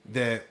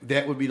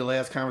that would be the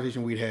last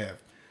conversation we'd have.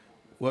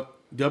 What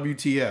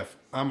WTF?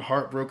 I'm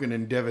heartbroken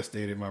and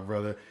devastated, my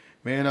brother.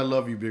 Man, I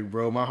love you, big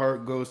bro. My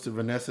heart goes to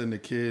Vanessa and the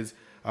kids.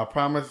 I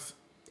promise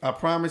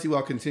you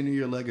I'll continue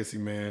your legacy,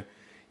 man.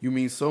 You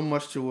mean so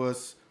much to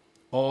us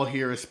all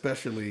here,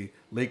 especially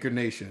Laker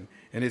Nation.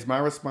 And it's my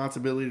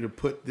responsibility to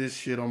put this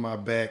shit on my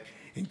back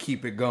and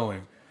keep it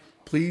going.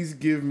 Please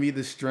give me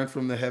the strength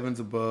from the heavens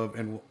above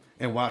and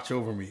watch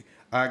over me.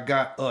 I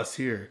got us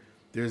here.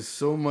 There's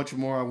so much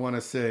more I want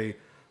to say,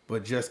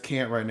 but just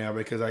can't right now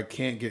because I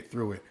can't get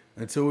through it.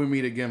 Until we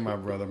meet again, my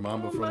brother.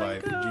 Mamba for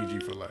life. Gigi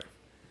for life."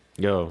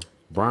 Yo,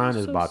 Brian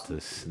is about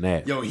to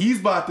snap. Yo, he's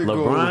about to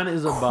LeBron go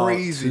is about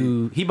crazy.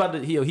 to. He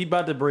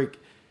about to break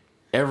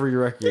every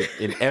record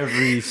in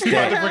every He's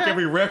about to stat. break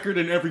every record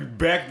and every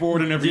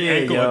backboard and every Yeah,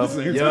 ankle yo, at the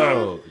same time.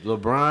 yo,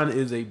 LeBron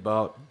is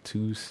about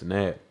to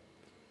snap.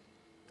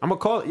 I'm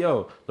gonna call it,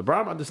 yo.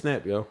 LeBron about to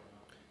snap, yo.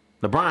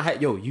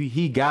 LeBron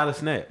he gotta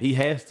snap. He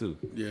has to.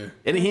 Yeah.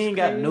 And he ain't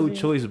got no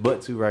choice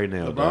but to right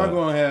now. LeBron dog.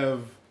 gonna have.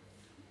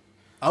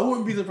 I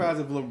wouldn't be surprised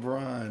if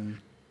LeBron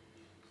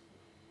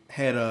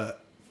had a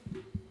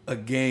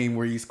game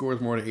where he scores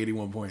more than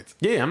 81 points.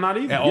 Yeah, I'm not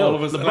even. And Yo, all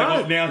of us, LeBron,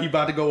 like, now he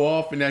about to go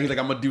off, and now he's like,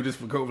 "I'm gonna do this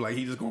for Kobe." Like,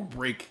 he just gonna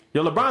break.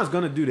 yo, LeBron's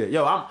gonna do that.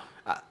 Yo,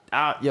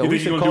 You we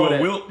think should you're call gonna do that.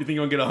 a Wilt? You think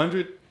you're gonna get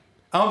 100?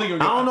 I don't think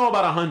you're I gonna don't know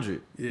about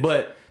 100,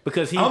 but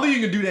because he, I don't think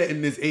you can do that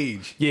in this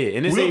age. Yeah,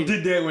 in this Wilt age-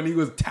 did that when he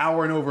was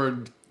towering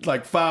over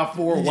like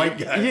 5'4" white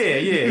guys. Yeah,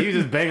 he was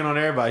just banging on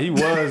everybody. He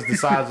was the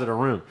size of the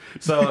rim.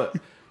 So,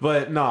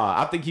 but no,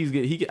 I think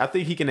I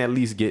think he can at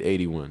least get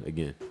 81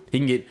 again. He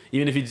can get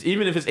even if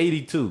it's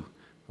 82,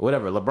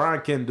 whatever.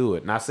 LeBron can do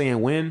it. Not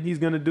saying when he's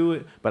gonna do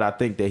it, but I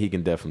think that he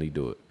can definitely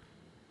do it.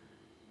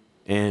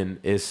 And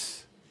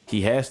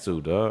he has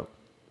to, dog.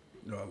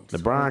 No,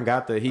 LeBron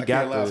got the I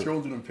can't lie.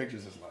 Scrolling through them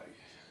pictures is like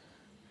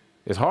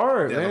It's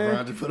hard, that man.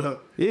 LeBron just put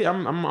up. Yeah,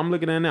 I'm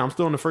looking at it now. I'm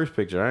still in the first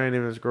picture. I ain't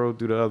even scrolled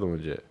through the other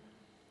ones yet.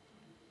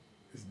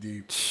 It's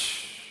deep.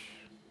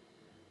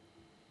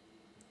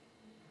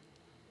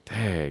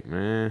 Dang,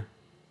 man.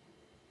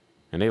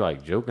 And they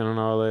like joking and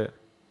all that.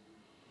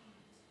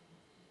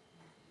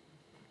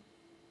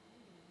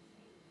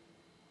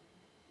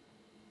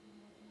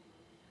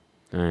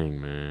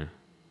 Dang, man.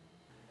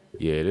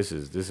 Yeah, this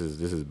is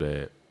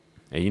bad.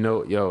 And you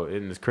know, yo,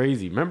 and it's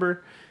crazy.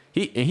 Remember,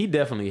 he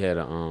definitely had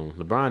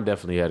LeBron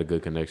definitely had a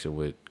good connection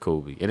with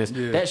Kobe. And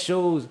that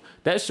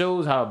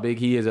shows how big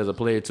he is as a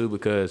player too,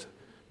 because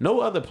no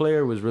other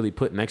player was really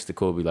put next to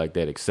Kobe like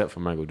that except for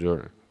Michael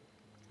Jordan.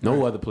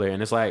 No other player.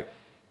 And it's like,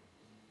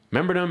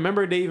 remember them?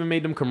 Remember they even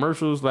made them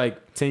commercials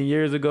like 10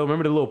 years ago?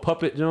 Remember the little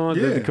puppet Johns?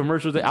 Yeah. The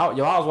commercials? I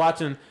was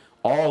watching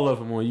all of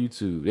them on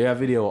YouTube. They have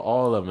video of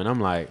all of them. And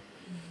I'm like,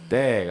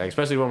 dang. Like,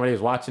 especially when they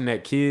was watching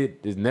that kid,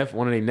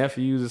 one of their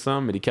nephews or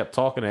something, and he kept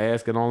talking and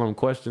asking all them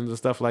questions and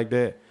stuff like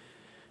that.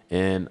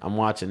 And I'm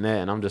watching that,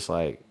 and I'm just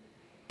like,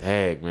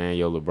 dang, man.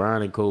 Yo,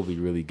 LeBron and Kobe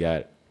really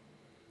got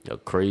a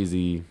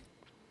crazy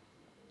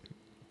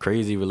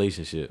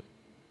relationship.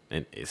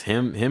 And it's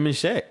him and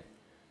Shaq.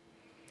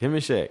 Him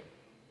and Shaq.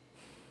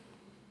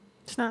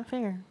 It's not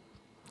fair.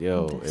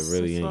 Yo, it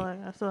really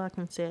ain't. That's all I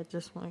can say at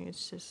this point.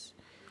 It's just,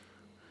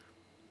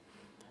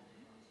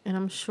 and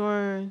I'm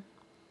sure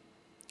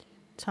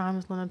time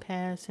is gonna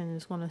pass and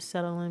it's gonna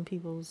settle in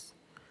people's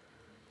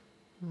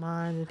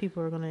minds and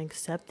people are gonna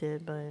accept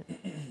it, but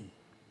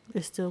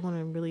it's still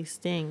gonna really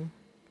sting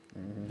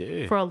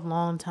Yeah. for a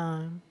long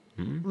time.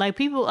 Mhm. Like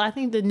people, I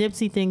think the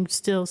Nipsey thing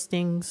still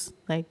stings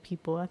like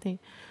people. I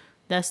think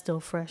that's still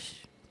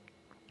fresh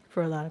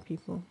for a lot of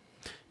people.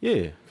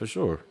 Yeah, for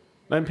sure.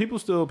 And people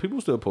still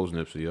post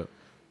Nipsey up.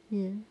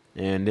 Yeah.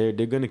 And they're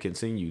gonna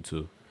continue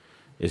to.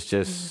 It's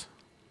just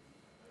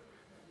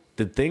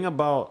the thing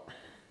about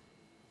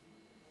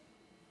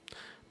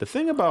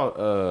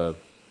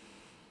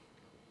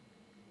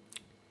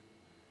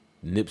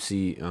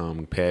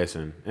Nipsey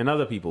passing and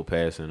other people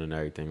passing and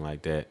everything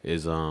like that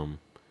is some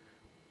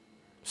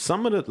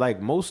of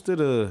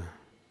the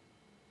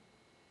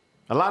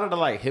a lot of the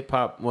like hip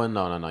hop. Well,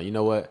 no. You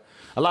know what?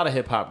 A lot of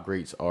hip hop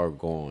greats are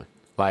gone.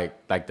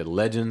 Like the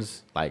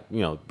legends. Like,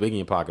 you know, Biggie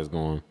and Pac is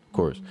gone, of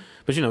course. Mm-hmm.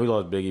 But you know, we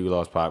lost Biggie, we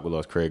lost Pac, we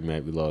lost Craig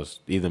Mack, we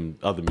lost even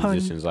other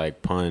musicians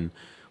like Pun.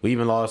 We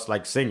even lost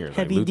like singers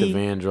Heavy like Luther D.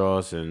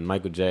 Vandross and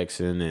Michael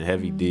Jackson and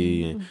Heavy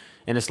D,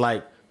 and it's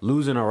like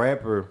losing a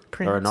rapper or an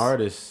Prince.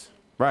 artist,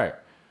 right?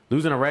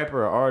 Losing a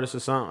rapper or artist or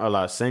something, or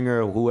like a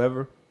singer or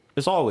whoever.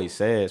 It's always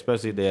sad,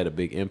 especially if they had a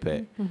big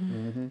impact.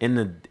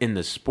 In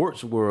the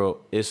sports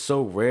world, it's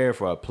so rare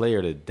for a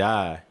player to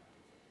die.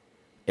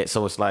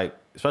 So it's like,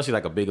 especially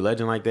like a big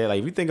legend like that. Like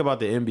if you think about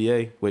the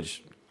NBA,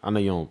 which I know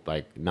you don't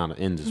like not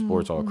into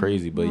sports all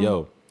crazy, but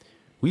yo,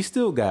 we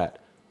still got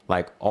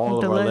like all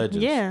of our legends.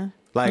 Yeah.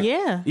 Like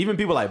Yeah. even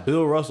people like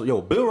Bill Russell.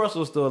 Yo, Bill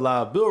Russell's still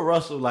alive. Bill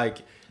Russell like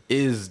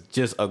is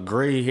just a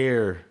gray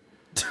hair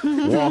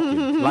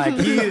walking. Like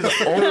he is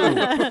old.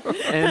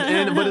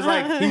 And but it's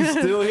like he's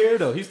still here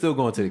though. He's still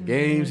going to the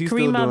games. He's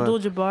Kareem still doing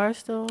Abdul-Jabbar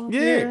still. yeah,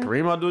 here.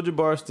 Kareem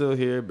Abdul-Jabbar still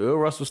here. Bill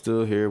Russell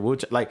still here.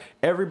 Which like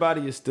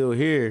everybody is still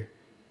here,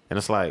 and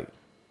it's like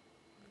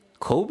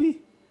Kobe.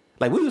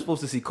 Like we were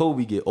supposed to see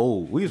Kobe get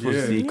old. We were supposed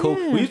to see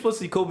Kobe. Yeah. We were supposed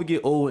to see Kobe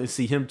get old and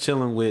see him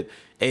chilling with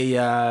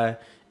AI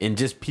and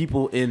just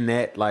people in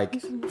that like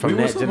from We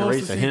were that supposed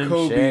generation. to see Him,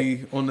 Kobe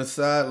Shaq. on the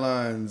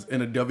sidelines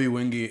in a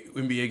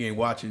NBA game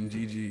watching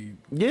Gigi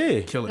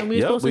Yeah, kill it. And we're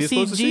Yep, supposed we to see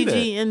supposed to see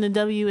Gigi in the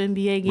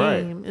WNBA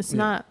game. Right. It's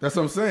not. That's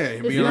what I'm saying.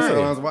 It's Being on the not.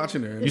 sidelines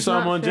watching her. You saw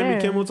him not on Jimmy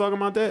fair. Kimmel talking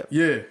about that,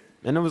 Yeah.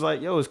 and it was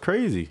like, yo, it's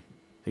crazy.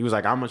 He was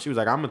like, she was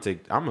like, I'm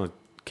gonna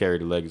carry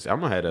the legacy.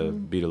 I'm gonna have to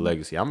be the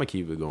legacy. I'm gonna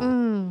keep it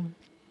going.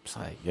 It's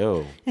like,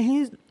 yo, And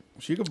he's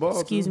She could ball.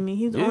 excuse too. me,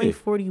 he's Yeah. only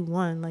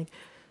 41. Like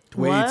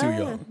Way what? too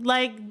young.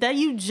 Like that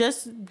you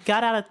just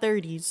got out of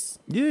 30s.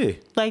 yeah.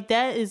 Like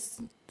that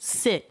is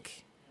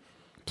sick.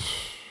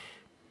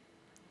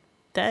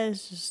 That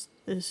is just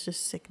it's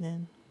just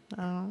sickening.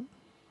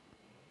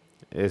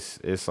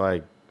 It's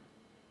like,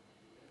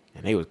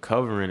 and they was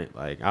covering it.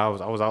 Like I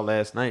was out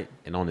last night,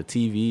 and on the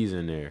TVs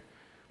in there,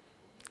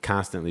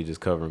 constantly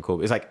just covering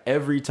Kobe. It's like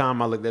every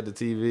time I looked at the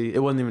TV, it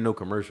wasn't even no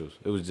commercials.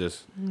 It was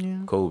just Yeah.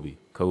 Kobe.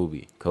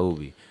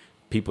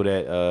 People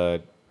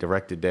that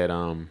directed that.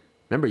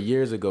 Remember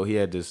years ago he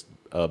had this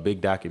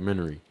big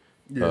documentary,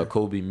 Yeah.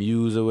 Kobe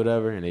Muse or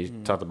whatever, and they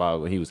talked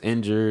about when he was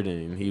injured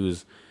and he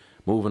was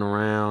moving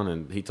around,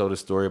 and he told a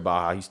story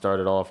about how he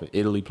started off in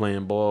Italy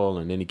playing ball,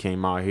 and then he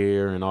came out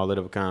here and all that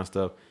other kind of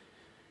stuff.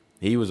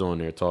 He was on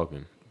there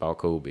talking about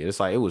Kobe. It's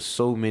like it was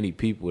so many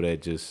people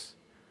that just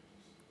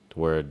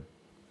were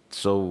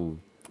so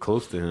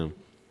close to him.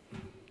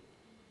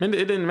 And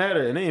it didn't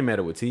matter. It didn't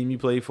matter what team you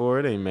played for.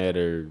 It didn't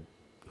matter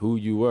who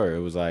you were. It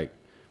was like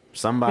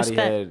somebody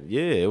Respect.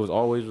 it was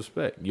always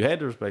respect. You had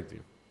to respect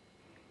him.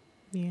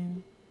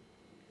 Yeah.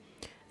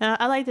 And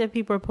I like that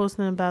people are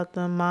posting about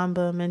the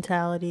Mamba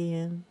mentality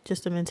and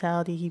just the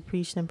mentality he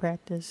preached and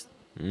practiced.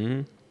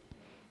 Mm-hmm.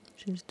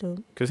 Which is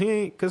dope.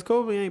 Cause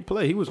Kobe ain't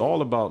play. He was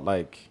all about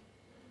like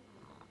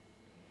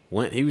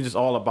he was just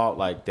all about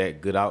like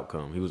that good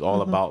outcome. He was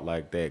all about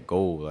like that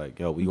goal. Like,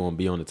 yo, we gonna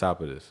be on the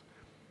top of this.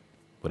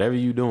 Whatever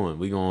you doing,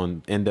 we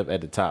gonna end up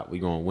at the top. We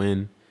gonna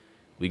win.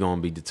 We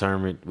gonna be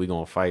determined. We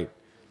gonna fight.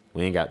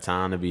 We ain't got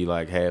time to be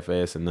like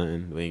half-ass or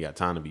nothing. We ain't got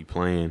time to be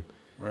playing.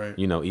 Right.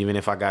 You know, even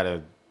if I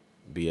gotta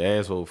be an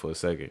asshole for a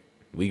second,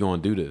 we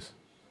gonna do this.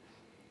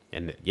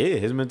 And yeah,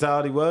 his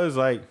mentality was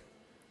like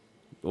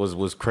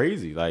was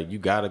crazy. Like you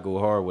gotta go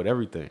hard with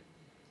everything.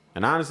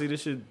 And honestly,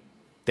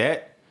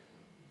 that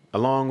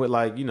along with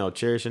like, you know,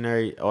 cherishing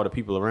all the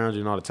people around you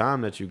and all the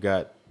time that you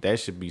got, that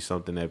should be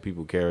something that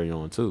people carry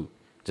on too.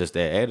 Just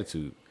that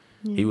attitude.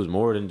 He was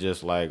more than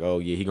just like, oh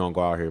yeah, he gonna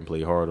go out here and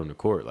play hard on the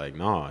court. Like,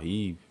 nah,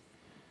 he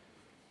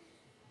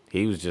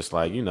was just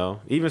like, you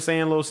know, even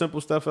saying little simple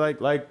stuff like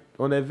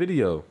on that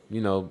video, you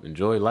know,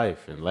 enjoy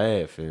life and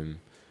laugh and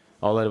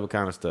all that other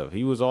kind of stuff.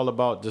 He was all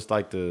about just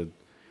like the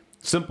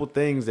simple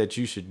things that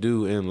you should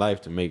do in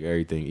life to make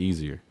everything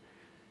easier.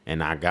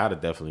 And I gotta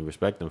definitely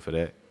respect him for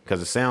that.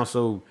 Because it's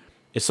so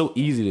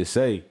easy to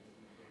say,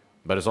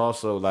 but it's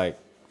also like,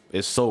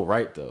 it's so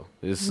right though.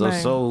 It's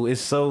like,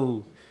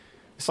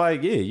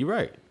 yeah, you're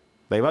right.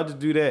 Like if I just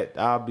do that,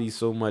 it'll be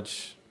so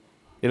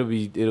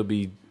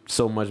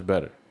much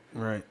better.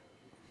 Right.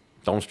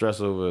 Don't stress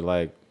over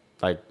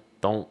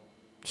don't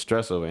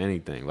stress over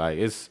anything. Like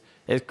it's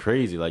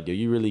crazy. Like yo,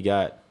 you really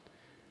got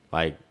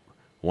like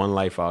one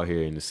life out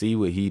here, and to see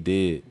what he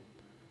did,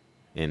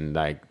 and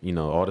like, you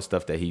know, all the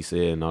stuff that he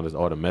said and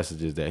all the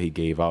messages that he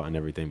gave out and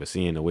everything, but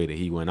seeing the way that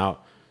he went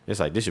out, it's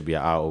like this should be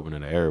an eye opener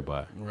to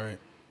everybody. Right.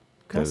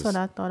 That's what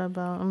I thought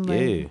about. I'm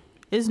like,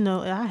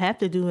 I have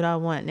to do what I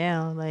want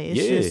now. Like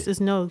it's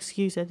no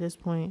excuse at this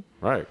point.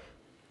 Right.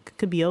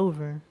 Could be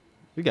over.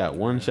 We got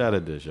one shot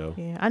at this, yo.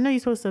 Yeah, I know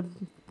you're supposed to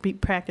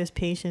practice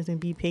patience and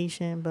be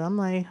patient, but I'm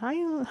like, how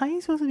you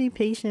supposed to be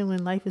patient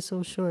when life is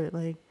so short?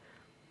 Like,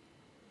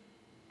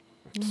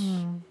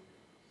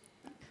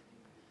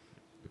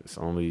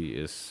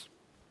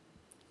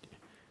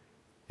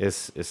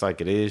 it's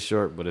like it is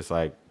short, but it's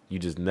like you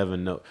just never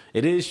know.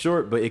 It is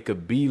short, but it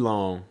could be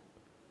long,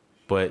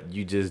 but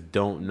you just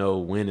don't know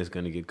when it's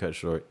gonna get cut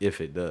short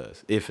if it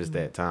does. If it's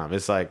that time,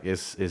 it's like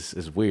it's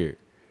weird.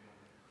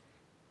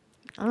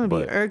 I'm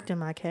gonna be irked in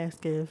my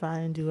casket if I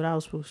didn't do what I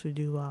was supposed to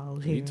do while I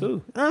was here. Me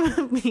too.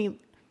 I mean,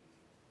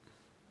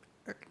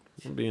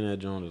 I'm being that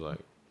Jones is like,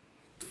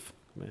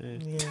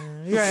 man. yeah,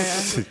 you're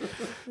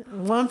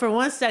right. For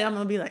one second, I'm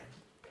gonna be like,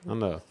 I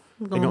know.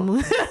 I'm They gonna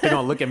move.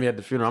 gonna look at me at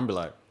the funeral. I'm be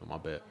like, oh, my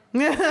bad.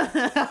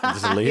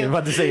 Just leave. I'm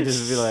about to say this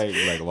and be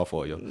like, my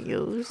fault, yo.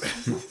 You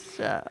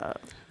shut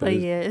up. But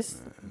yeah,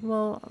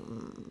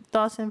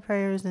 thoughts and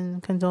prayers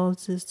and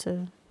condolences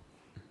to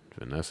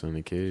Vanessa and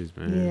the kids,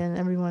 man. and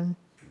everyone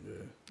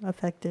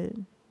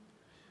affected.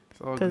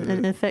 all Because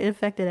good. it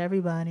affected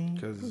everybody.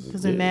 'Cause-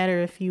 Doesn't matter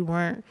if you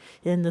weren't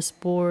in the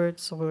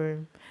sports or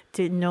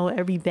didn't know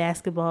every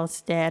basketball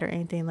stat or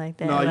anything like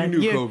that. No, you Like, knew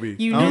you're- Kobe.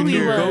 You I knew don't he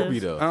care. was. Kobe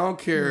though. I don't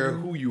care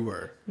who you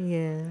were.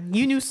 Yeah,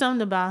 you knew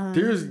something about him.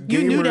 There's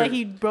You knew gamer- that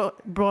he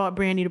brought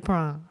Brandy to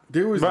prom.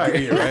 There was Right.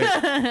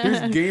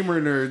 There's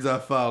gamer nerds I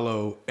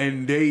follow,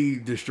 and they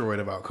destroyed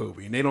about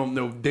Kobe, and they don't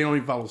know. They don't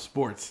even follow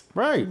sports.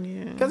 Right.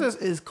 Yeah. Because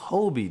it's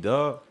Kobe,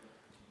 dog.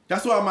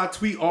 That's why all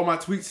my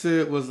tweets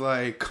said was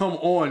like, "Come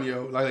on,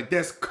 yo!" Like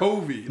that's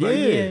Kobe. Like,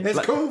 Yeah. that's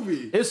Like,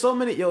 Kobe. It's so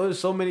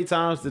many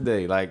times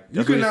today. Like You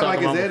that's could what not he's like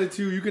his talking about.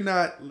 attitude. You could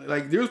not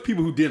like. There's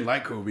people who didn't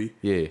like Kobe.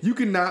 Yeah. You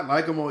can not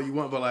like him all you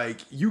want, but like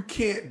you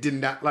can't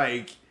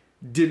deny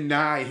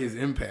his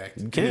impact,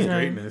 and his can't.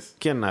 greatness.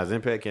 Can't deny his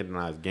impact, can't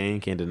deny his game,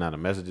 can't deny the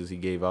messages he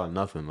gave out,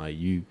 nothing. Like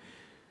you,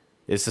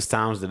 it's just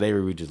times today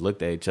where we just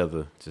looked at each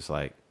other, just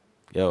like,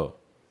 yo,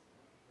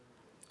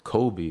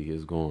 Kobe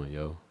is going,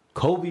 yo.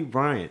 Kobe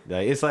Bryant.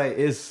 Like it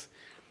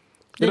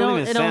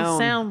don't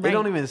sound right. It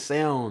don't even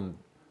sound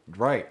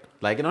right.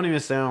 Like it don't even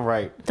sound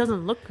right. It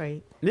doesn't look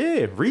right.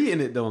 Yeah,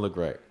 reading it don't look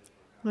right.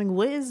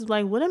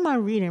 What am I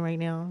reading right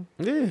now?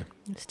 Yeah.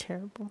 It's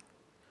terrible.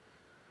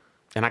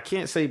 And I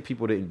can't say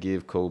people didn't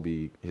give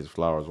Kobe his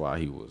flowers while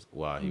he was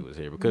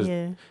here because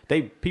Yeah.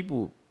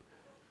 people,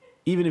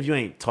 even if you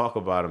ain't talk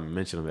about him and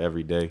mention him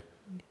every day,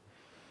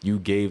 at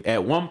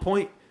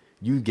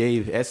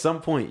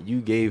some point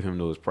you gave him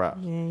those props.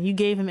 Yeah, you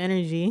gave him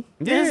energy.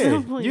 At Yeah,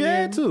 some point, you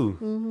yeah. had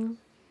to.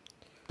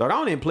 Dog, I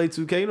don't even play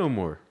 2K no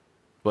more,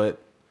 but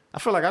I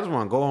feel like I just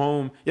want to go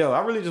home. Yo,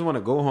 I really just want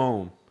to go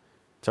home,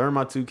 turn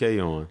my 2K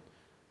on,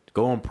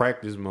 go on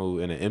practice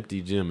mode in an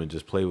empty gym and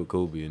just play with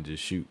Kobe and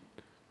just shoot.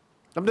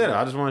 I'm dead.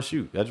 I just want to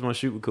shoot. I just want to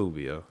shoot with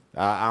Kobe, yo.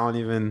 I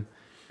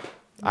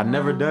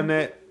never done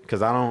that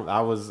because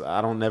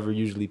I don't never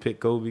usually pick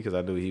Kobe because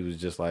I knew he was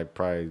just like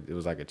it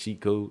was like a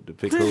cheat code to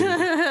pick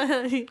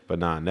Kobe. But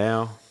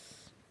now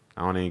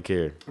I don't even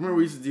care. I remember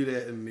we used to do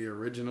that in the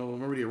original.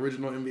 Remember the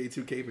original NBA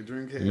 2K for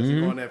Dreamcast?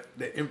 You go on that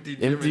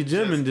empty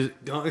gym and just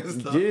dunk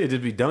and stuff. yeah,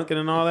 just be dunking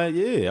and all that.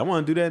 Yeah, I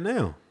want to do that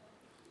now.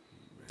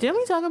 Didn't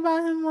we talk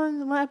about him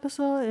on one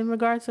episode in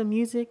regards to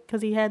music?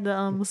 Because he had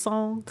the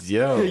songs.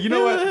 Yo, Hey, you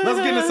know what? Let's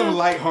get into some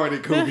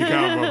lighthearted Kobe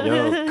combo.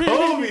 yo,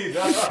 Kobe,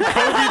 dog.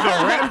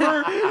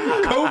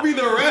 Kobe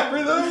the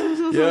rapper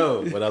though.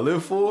 Yo, what I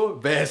live for?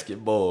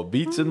 Basketball,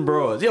 beats and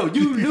bras. Yo,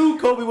 you knew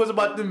Kobe was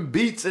about them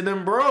beats and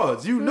them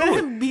bras. You knew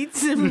it.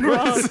 Beats and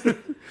bras.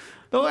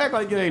 Don't act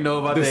like you ain't know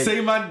about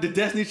that. The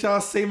Destiny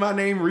Child Say My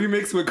Name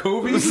remix with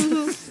Kobe.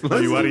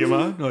 Are you out of your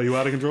mind? Are you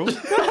out of control?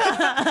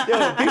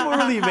 Yo, people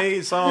really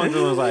made songs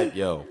and was like,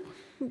 yo.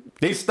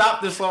 They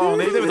stopped the song.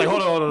 They was like,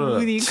 hold on.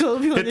 We need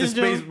Kobe on Hit the this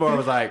space joint. bar.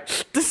 Was like,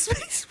 The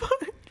space bar.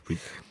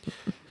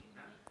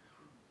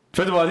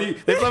 first of all,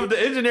 the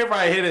engineer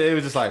probably hit it. It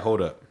was just like,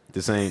 hold up,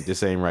 this ain't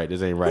right.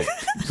 This ain't right.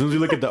 As soon as you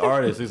look at the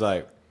artist, he's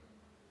like,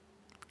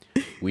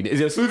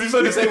 as soon as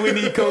they say we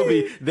need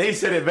Kobe, they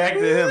said it back to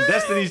him.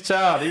 Destiny's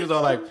Child. He was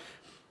all like,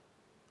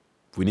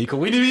 we need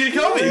Kobe. Everybody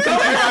was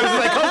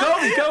like,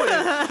 Kobe.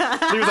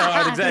 He was like,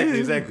 all right,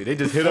 exactly. They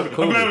just hit up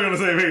Kobe. I'm glad we're on the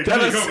same page.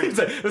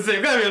 Let's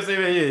say, gotta be on the same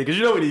page, yeah, because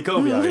you know we need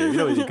Kobe out here. You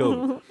know we need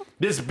Kobe.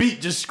 This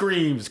beat just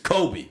screams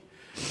Kobe.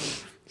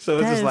 So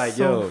it's That just is like,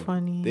 so yo,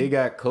 funny. they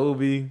got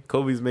Kobe.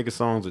 Kobe's making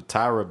songs with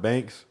Tyra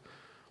Banks.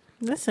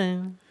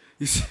 Listen,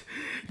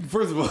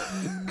 First of all,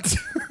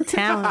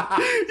 talent.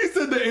 you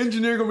said the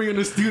engineer gonna be in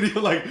the studio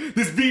like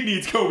this beat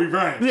needs Kobe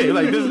Bryant. Yeah,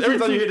 like this, every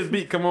time you hear this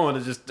beat come on,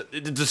 it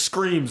just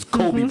screams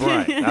Kobe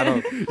Bryant. I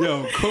don't.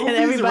 Yo, Kobe's And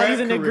everybody's rap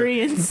in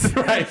career. agreement.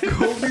 Right.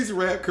 Kobe's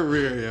rap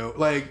career, yo.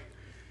 Like,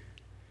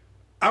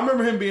 I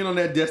remember him being on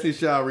that Destiny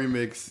Child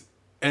remix,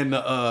 and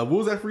what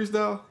was that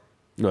freestyle?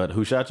 What?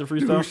 Who shot your Who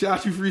freestyle?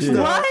 shot you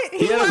freestyle? What?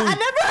 I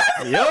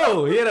never heard.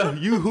 Yo, he had a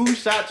who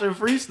shot your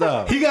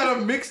freestyle? He got a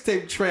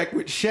mixtape track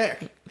with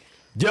Shaq.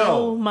 Oh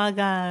Yo, my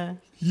god.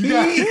 You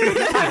got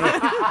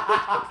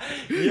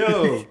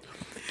yo,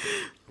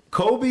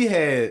 Kobe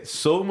had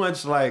so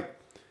much like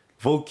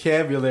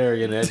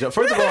vocabulary in that.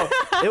 First of all,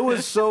 it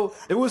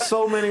was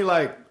so many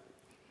like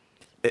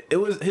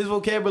his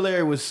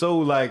vocabulary was so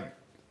like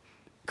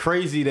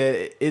crazy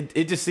that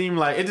it just seemed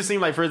like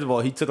first of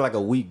all he took like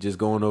a week just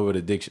going over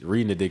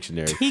reading the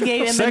dictionary. He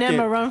gave Eminem Second,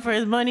 a run for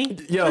his money.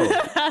 Yo,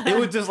 it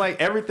was just like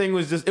everything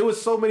was just. It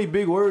was so many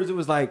big words. It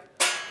was like,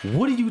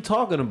 what are you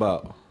talking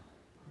about?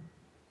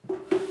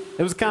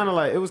 It was kind of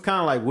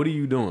like, what are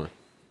you doing?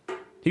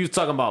 He was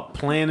talking about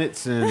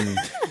planets and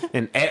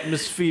It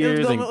atmospheres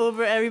was going and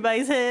over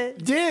everybody's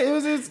head. yeah, it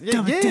was just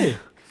yeah.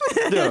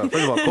 Yeah, first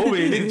of all,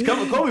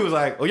 Kobe was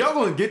like, "Oh, y'all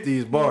gonna get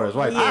these bars,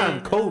 right? I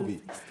am Kobe.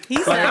 He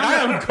Like, said, I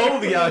am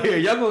Kobe out here.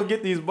 Y'all gonna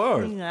get these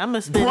bars." I'm gonna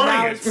spend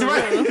Bryant. dollars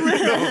for real.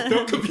 no,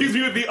 don't confuse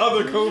me with the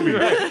other Kobe.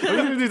 Look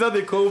at these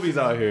other Kobe's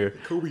out here.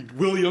 Kobe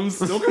Williams.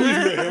 Don't confuse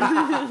me with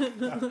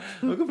him.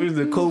 Look at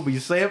these Kobe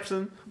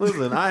Sampson.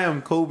 Listen, I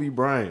am Kobe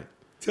Bryant.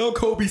 Tell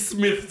Kobe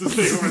Smith to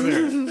stay over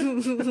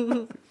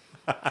there.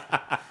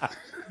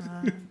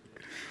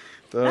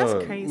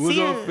 That's crazy. What's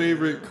See, your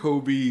favorite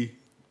Kobe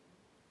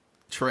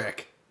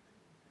track?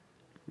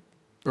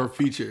 or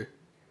feature?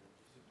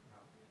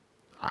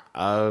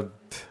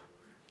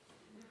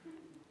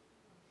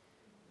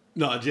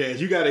 No, Jazz,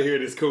 you gotta hear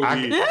this Kobe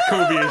and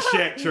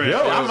Shaq track.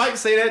 Yo, I might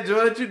say that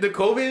joint, the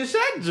Kobe and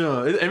Shaq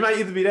joint. It might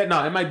either be that.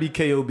 No, it might be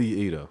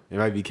KOBE though. It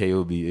might be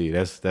KOBE.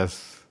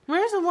 That's.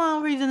 Where's the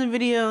one where he's in the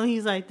video and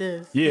he's like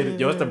this? Yeah,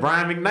 yo, it's the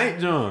Brian McKnight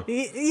joint.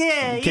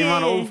 Yeah, Came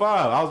out in 05.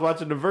 I was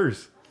watching the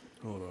verse.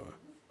 Hold on.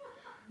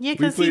 Yeah, We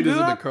because he played this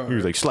grew in the up. car. He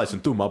was like slicing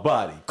through my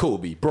body.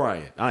 Kobe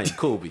Bryant. I am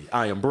Kobe.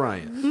 I am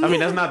Bryant. I mean,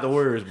 that's not the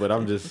words, but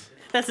I'm just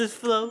That's his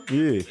flow.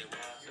 yeah.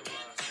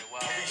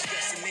 I reach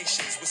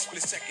destinations with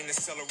split-second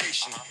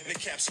acceleration. In a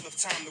capsule of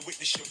time to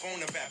witness your bone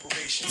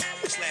evaporation.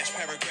 Slash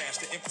paragraphs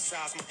to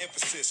emphasize my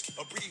emphasis.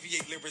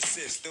 Abbreviate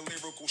lyricists, the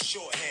lyrical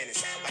shorthanders.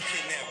 I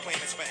kidnap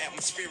planets for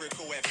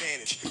atmospherical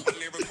advantage. The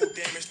lyrical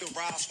damage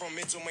derives from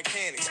mental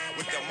mechanics.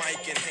 With the mic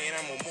in hand,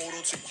 I'm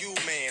immortal to you,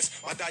 mans.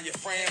 My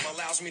diaphragm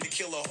allows me to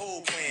kill a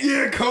whole clan.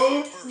 Yeah,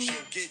 Cole. First,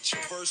 you'll get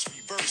your verse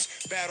reverse.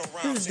 Battle This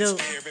rhymes is in dope.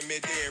 spare in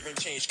midair and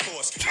change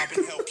course. I've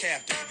been held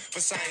captive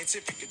for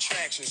scientific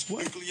attractions.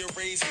 Nuclear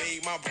rays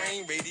made my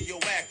brain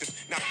radioactive.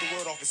 Knock the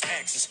world off its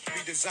axis.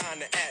 Redesign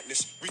the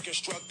atlas.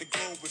 Reconstruct the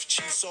globe with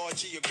Cheesaw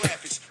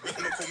geographics.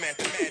 Rhythmical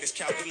mathematics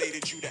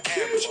calculated you the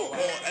average. All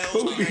else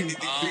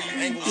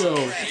 90-degree angles. of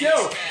gravity.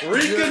 Yo,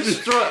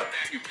 reconstruct.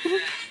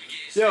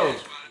 Yo,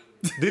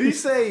 did he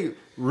say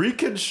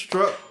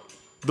reconstruct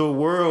the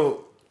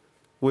world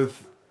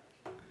with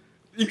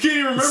You can't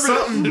even remember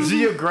something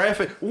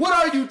geographic? What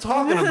are you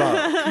talking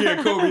about?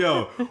 Yeah, Kobe,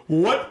 yo.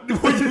 What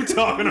were you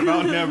talking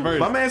about in that verse?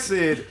 My man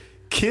said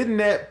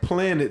kidnap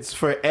planets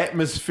for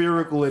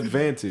atmospherical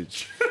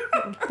advantage.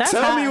 That's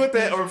Tell me hot. what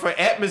that, or for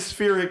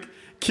atmospheric,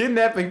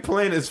 kidnapping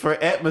planets for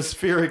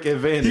atmospheric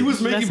advantage. He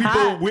was making That's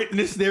people hot.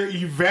 witness their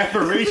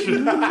evaporation.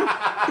 He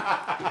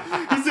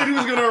said he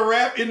was gonna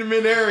rap in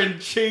midair and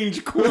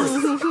change course.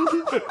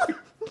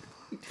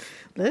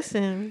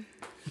 Listen,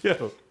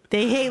 Yo,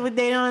 they hate what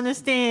they don't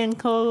understand,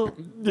 Cole.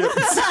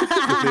 man,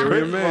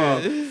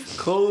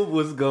 Cole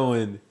was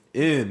going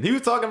in. He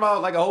was talking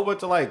about like a whole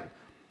bunch of like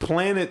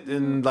planet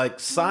and like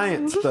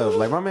science stuff.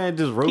 Like my man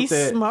just wrote He's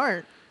that.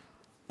 smart.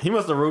 He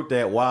must have wrote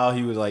that while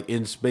he was like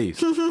in space.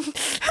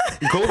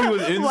 Kobe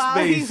was in While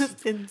he space.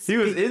 was in He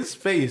was in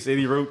space and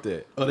he wrote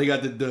that. Oh, they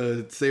got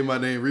the Say My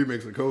Name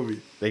remix with Kobe.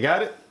 They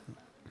got it?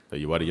 Are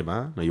you out of your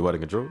mind? Are you out of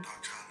control?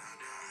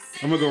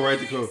 I'm gonna go right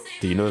to Kobe.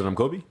 Do you know that I'm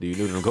Kobe? Do you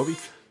know that I'm Kobe?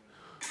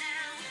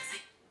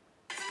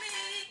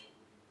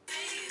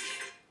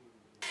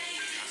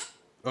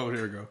 Oh,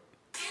 there we go.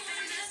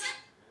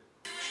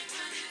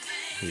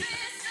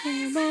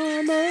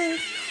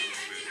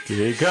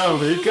 Here he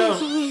comes. Here he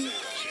comes.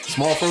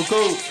 Small Fro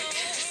Code.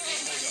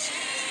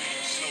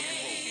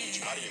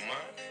 Out of your mind,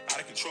 out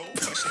of control,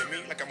 questioning me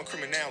like I'm a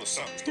criminal or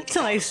something.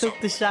 Somebody took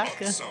the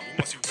shotgun. You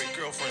must be with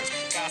girlfriends,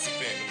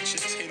 gossiping. Them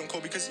chicks hate on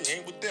Kobe because he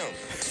ain't with them.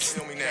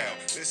 Tell me now,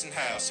 listen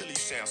how silly you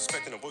sound,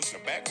 suspecting a voice in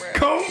the background.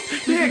 Cole?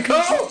 Yeah,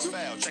 Cole.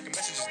 Foul, checking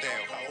messages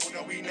down. How old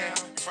are we now?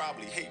 You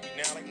probably hate me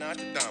now like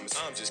Nostradamus.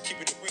 I'm just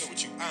keeping it real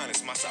with you,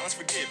 honest. My silence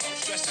forgive. I'm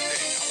stressed today.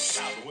 I was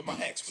shopping with my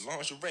ex for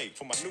lingerie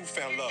for my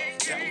newfound love.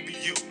 That would be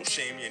you. No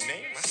shame in your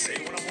name. I say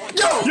what I want.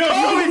 Yo,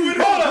 Kobe,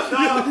 hold up,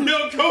 dog.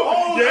 Yo,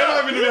 Kobe. Yeah, that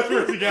might be the best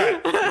verse he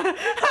got.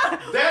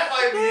 That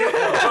might be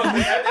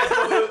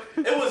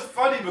it. It was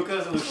funny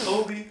because it was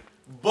Kobe,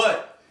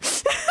 but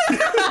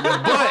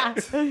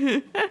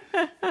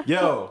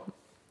yo,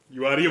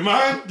 You out of your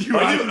mind? You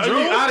are out you, of are you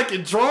control? out of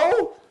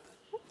control?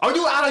 Are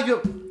you out of your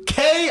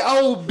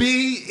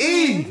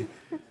KOBE?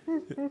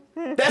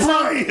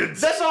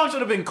 That song should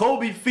have been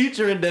Kobe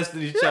featuring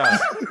Destiny's Child.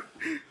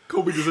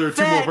 Kobe deserved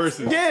two more Facts.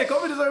 verses. Yeah,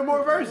 Kobe deserved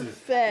more verses.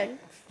 Fact.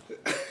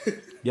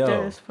 Yo,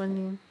 That's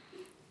funny.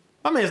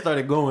 my man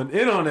started going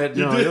in on that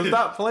joint. Yo, did.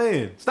 stop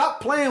playing.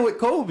 Stop playing with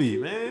Kobe,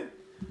 man.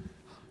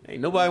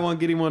 Ain't nobody want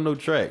to get him on no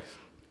tracks.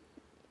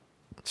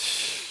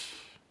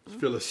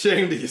 Feel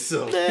ashamed of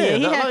yourself. Yeah,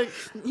 not like-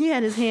 he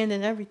had his hand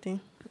in everything.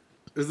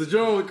 Is the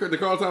joint with the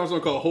Carl Thomas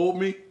song called "Hold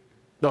Me"?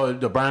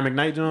 The Brian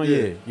McKnight joint?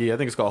 Yeah. I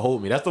think it's called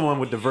Hold Me. That's the one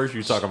with the verse you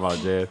were talking about,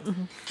 Jazz.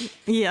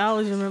 Yeah, I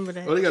always remember Oh,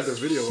 that. they got the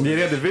video. Yeah,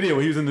 they had the video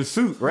where he was in the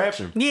suit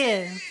rapping.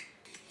 Yeah.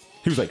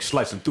 He was like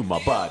slicing through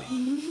my body.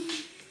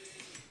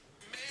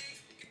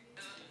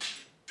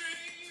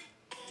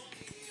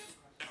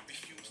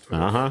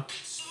 Uh-huh.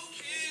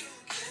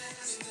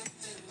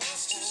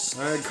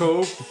 All right,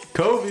 Kobe.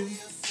 Kobe.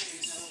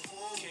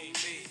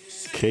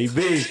 KB.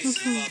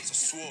 Love's a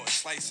sword,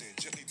 slicing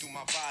gently through my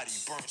body,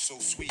 burnt so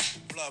sweet.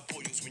 Blood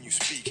boils when you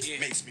speak,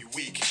 makes me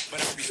weak,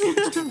 but I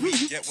refuse to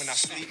weep. Yet when I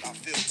sleep, I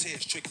feel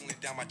tears trickling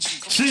down my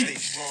cheek. Stay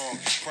strong,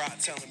 pride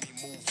telling me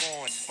move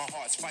on. My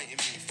heart's fighting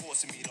me,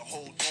 forcing me to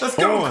hold on. Let's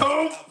go, Hold on.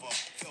 Kobe. Ever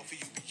fell for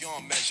you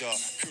beyond measure,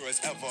 pure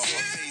as ever,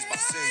 unfazed by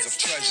sins of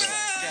treasure.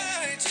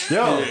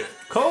 Yo,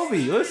 Kobe,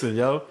 listen,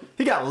 yo.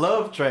 He got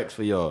love tracks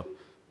for y'all.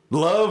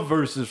 Love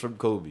verses from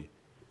Kobe.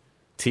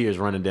 Tears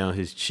running down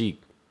his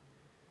cheek.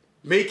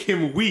 Make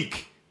him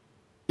weak.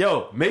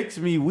 Yo, makes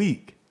me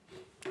weak.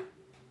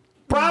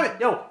 Brian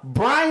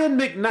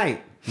McKnight,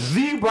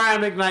 the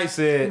Brian McKnight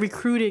said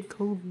Recruited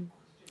Kobe.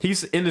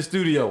 he's in the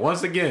studio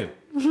once again.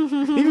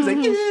 He was like,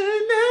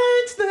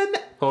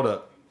 hold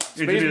up.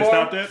 Did you just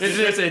stop that? It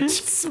just said,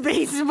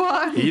 Space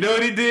bar. you know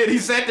what he did? He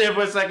sat there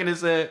for a second and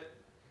said,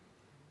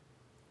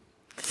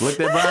 looked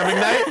at Byron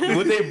McKnight.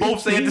 What they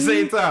both say at the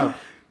same time.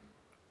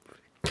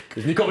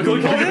 Kobe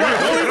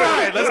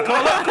Bryant. Let's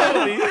call up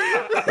Kobe.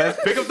 Let's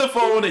pick up the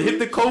phone and hit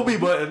the Kobe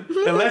button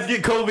and let's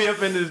get Kobe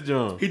up in this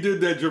joint. He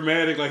did that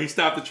dramatic, like he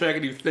stopped the track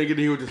and he was thinking,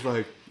 he was just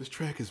like, this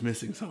track is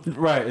missing something.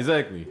 Right,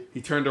 exactly.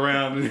 He turned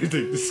around and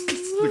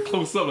the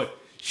close up, like,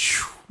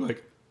 shoo,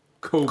 like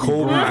Kobe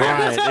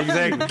Bryant.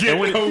 Exactly.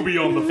 Get Kobe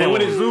on the phone. And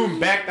when it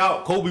zoomed back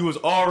out, Kobe was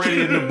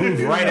already in the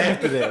booth right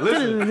after that.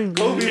 Listen,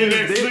 Kobe in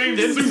was that same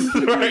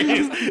suit. right?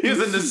 He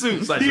was in the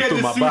suit. Like, He had through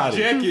the my suit body.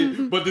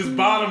 jacket, but this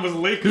bottom was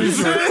Lakers.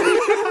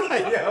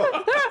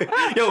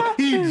 Yo,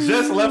 he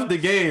just left the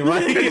game,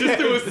 right? He just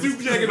threw a suit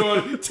jacket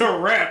on to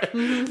rap.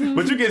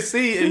 But you can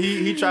see, and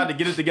he tried to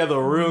get it together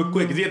real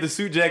quick because he had the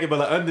suit jacket, but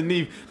like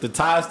underneath the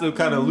tie still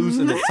kind of loose,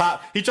 and the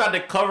top he tried to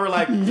cover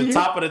like the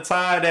top of the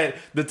tie that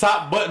the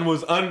top button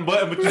was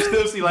unbuttoned, but you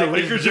still see like The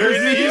Lakers his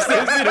jersey. You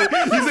still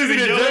see the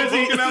yellow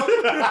jersey. poking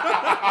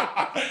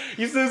out.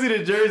 You still see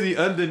the jersey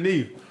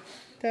underneath.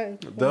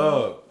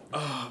 Dog.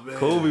 Oh, man.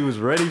 Kobe was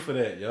ready for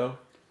that, yo.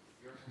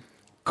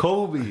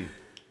 Kobe.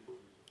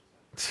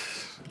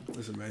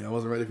 Listen, man, I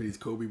wasn't ready for these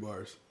Kobe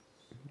bars.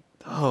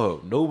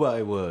 Oh,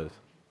 nobody was.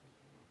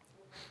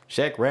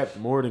 Shaq rapped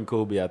more than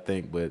Kobe, I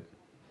think, but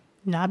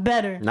Not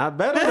better. not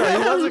better.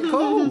 He wasn't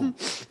cool.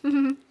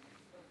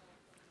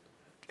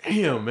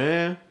 Damn,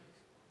 man.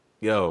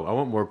 Yo, I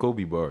want more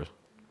Kobe bars.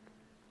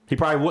 He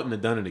probably wouldn't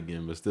have done it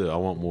again, but still, I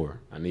want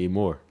more. I need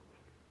more.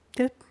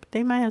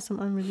 They might have some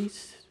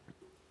unreleased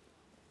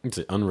It's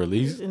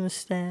unreleased. in the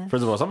staff.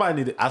 First of all, somebody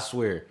need to, I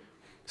swear,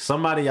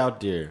 somebody out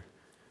there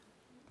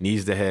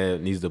needs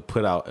to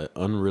put out an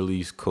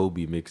unreleased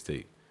Kobe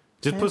mixtape.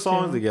 Just put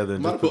songs together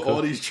and I'm just about to put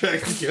all these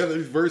tracks together,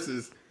 these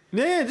verses.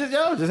 Yeah,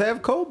 just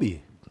have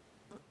Kobe.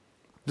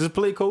 Just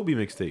play Kobe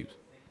mixtapes.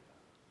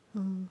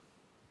 Man.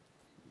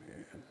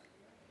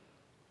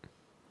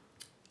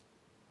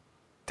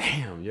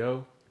 Damn,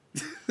 yo.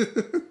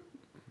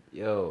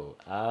 Yo,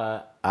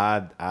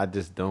 I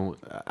just don't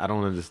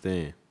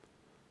understand.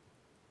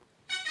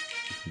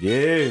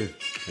 Yeah.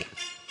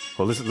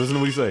 Well, listen to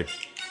what he say.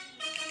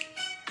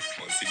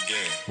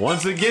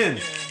 Once again.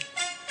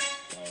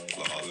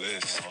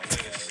 Lawless.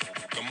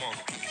 Come on.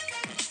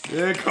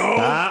 Yeah,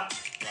 Kobe.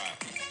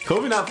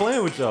 Kobe not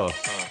playing with y'all.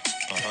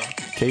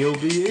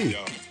 KOBE.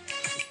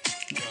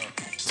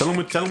 Tell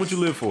him what you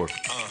live for.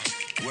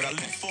 What I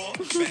live for?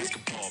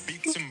 Basketball,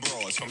 beats and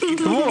bras. From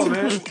Come on,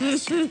 man.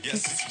 Yes,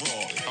 it's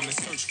raw. I'm in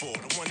search for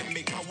the one that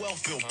make my wealth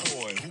feel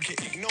poor. Who can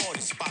ignore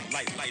the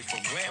spotlight life of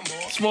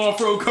grandma? Small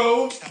Fro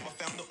Kobe. Have I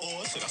found the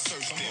ore? Should I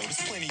search still?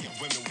 There's plenty of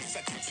women with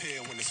sex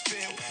appeal when it's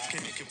filled.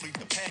 Can you complete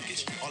the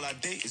package? All I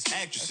date is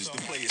actresses to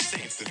play it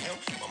safe. To them,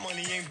 my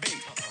money ain't bait,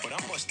 but I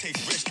must take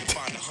risks to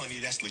find a honey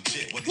that's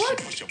legit. Whether she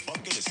push a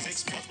bucket or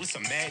 6 months with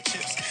some mad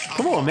chips.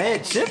 Come on,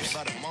 Mad Chips.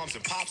 By the moms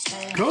and pops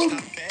home. Go.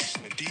 Stop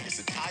fashion, Adidas,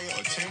 attire,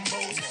 or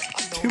Timbos.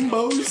 I don't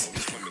Timbos?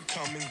 know. Women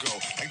come and go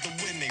like the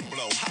wind they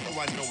blow. How do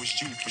I know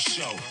it's you for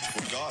show?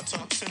 When God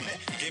talks to me,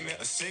 gave me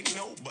a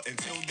signal, but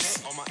until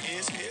then, on my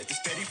ears, hear the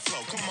steady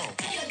flow. Come on.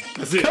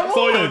 That's it. That's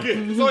all y'all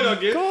get. That's all y'all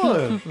get.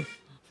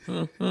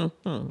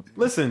 Come on.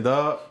 Listen,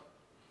 dog.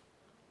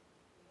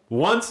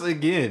 Once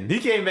again, he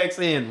came back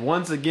saying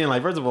once again,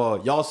 like, first of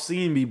all, y'all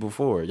seen me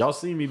before. Y'all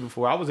seen me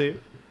before. I was here.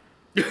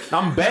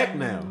 I'm back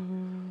now.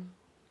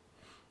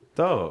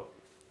 Dog.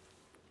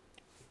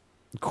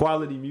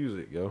 Quality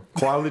music, yo.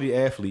 Quality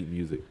athlete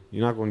music.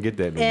 You're not gonna get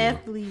that no more.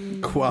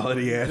 Athlete.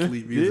 Quality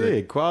athlete Yeah,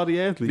 music.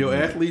 quality athlete. Yo,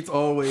 music. athletes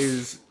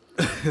always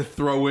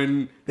throw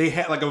in. They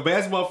had like a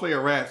basketball player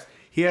raps.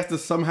 He has to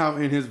somehow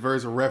in his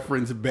verse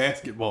reference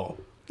basketball.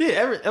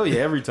 Yeah,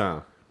 every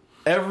time.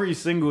 Every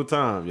single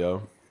time,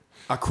 yo.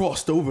 I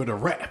crossed over to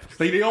rap.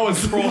 Like, they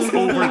always cross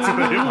over to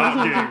the hip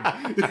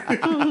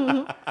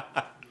hop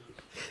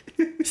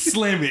game.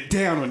 Slam it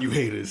down on you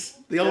haters.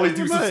 They always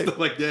do some right. stuff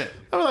like that.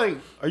 I'm like,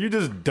 are you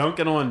just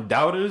dunking on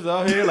doubters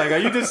out here? Like, are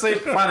you just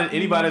finding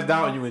anybody that's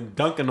down on you and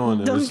dunking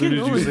on them as soon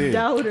as you see it?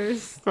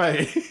 Doubters.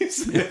 Right.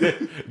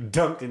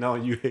 Dunking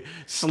on you,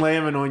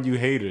 slamming on you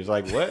haters.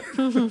 Like, what?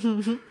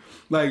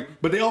 Like,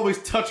 but they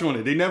always touch on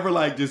it. They never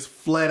like just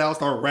flat out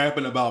start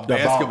rapping about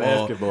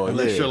basketball,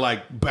 unless yeah. you're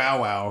like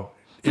Bow Wow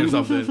or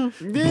something.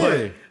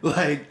 Yeah. But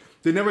like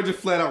they never just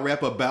flat out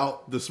rap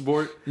about the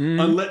sport.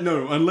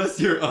 Unless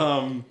you're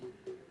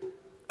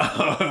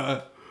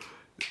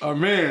our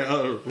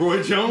man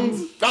Roy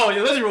Jones. Oh,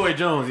 yeah, that's Roy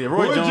Jones. Yeah,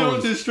 Roy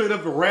Jones. just straight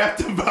up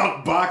rapped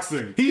about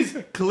boxing. He's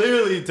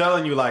clearly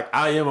telling you, like,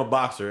 I am a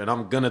boxer and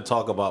I'm gonna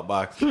talk about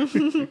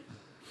boxing.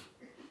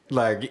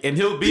 Like, and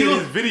he'll be in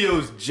his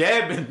videos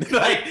jabbing.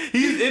 Like,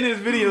 he's in his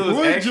videos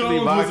Roy actually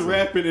Jones boxing. was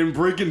rapping and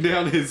breaking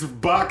down his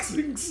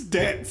boxing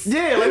stats.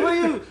 Yeah,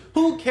 like,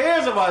 who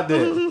cares about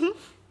that?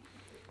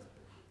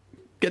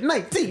 Get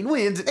 19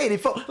 wins in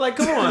 84. Like,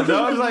 come on,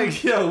 dog. It's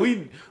like, yo,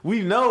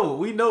 we know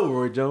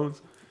Roy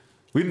Jones.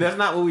 That's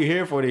not what we're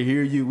here for. To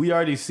hear you. We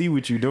already see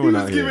what you're doing He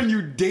out was here. giving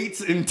you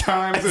dates and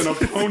times and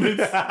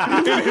opponents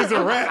in his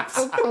raps.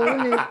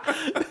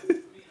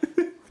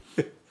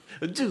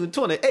 June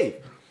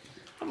 28th.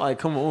 I'm like,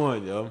 come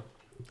on, yo.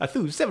 I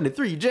threw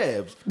 73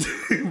 jabs.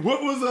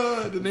 What was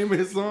the name of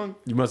his song?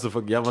 You must have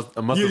forgot.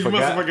 I must Yeah, have you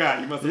must have forgot. forgot.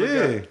 You must have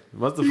Yeah, forgot.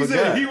 must have He forgot.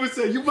 said he would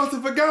say, "You must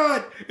have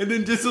forgot," and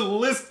then just a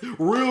list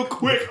real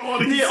quick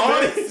on his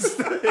face.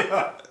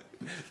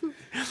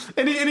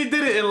 And he did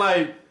it in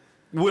like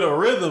with a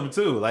rhythm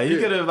too. Like he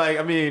could have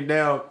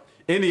now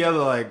any other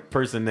like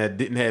person that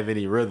didn't have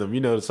any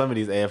rhythm, some of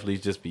these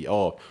athletes just be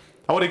off.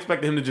 I would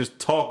expect him to just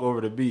talk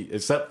over the beat,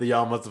 except the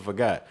y'all must have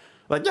forgot.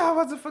 Like y'all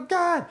must have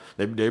forgot.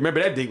 They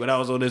remember that date when I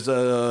was on this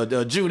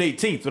June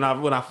 18th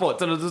when I fought.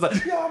 So it was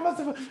like y'all must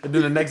have. And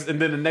then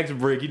the next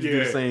break he just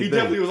did the same He thing.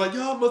 definitely was like,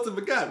 "Y'all must have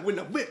forgot when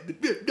I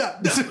went to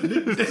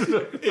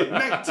in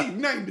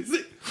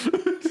 1996."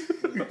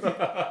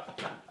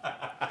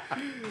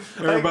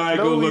 Everybody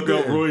no, go we look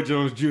up didn't. Roy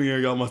Jones Jr.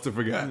 Y'all must have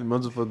forgot.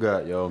 Must have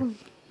forgot, yo.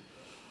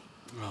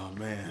 Oh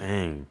man,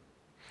 Dang.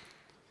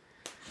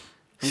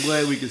 I'm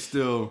glad we could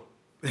still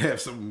have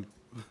some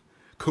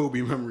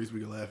Kobe memories we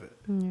can laugh at.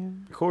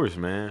 Of course,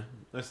 man.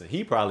 Listen,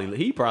 he probably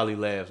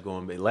laughed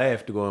going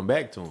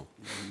back to him.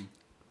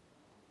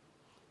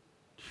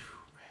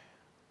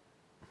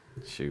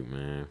 Shoot,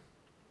 man.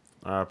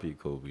 R.I.P.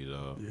 Kobe,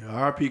 dog. Yeah,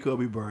 R.I.P.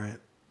 Kobe Bryant.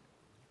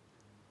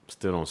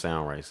 Still don't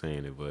sound right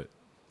saying it, but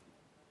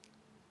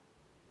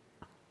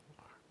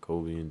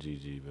Kobe and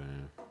Gigi,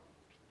 man.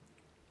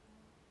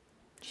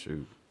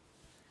 Shoot.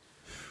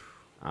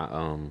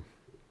 I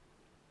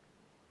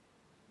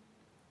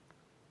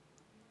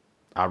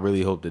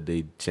really hope that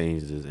they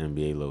change this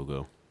NBA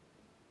logo.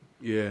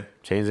 Yeah,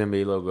 Change the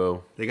NBA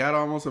logo. they got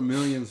almost 1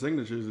 million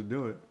signatures to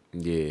do it.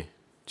 Yeah.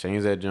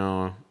 Change that,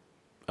 John.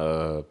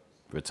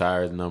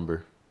 Retire his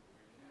number.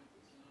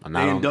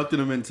 They inducted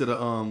him into the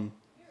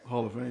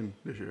Hall of Fame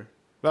this year.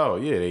 Oh,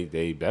 yeah,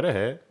 they better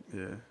have.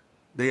 Yeah,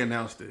 they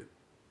announced it.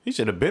 He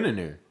should have been in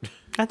there.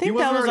 I think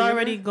wasn't that was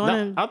already in already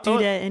going to do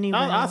that anyway.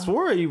 I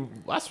swore. I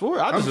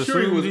I'm just sure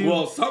he assumed was.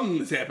 Well,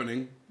 something is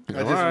happening. I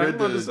just Alright, read I'm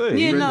about to say.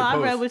 Yeah, read no, the I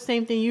read post. the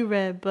same thing you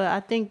read, but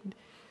I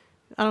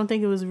don't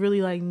think it was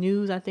really like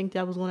news. I think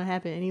that was going to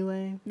happen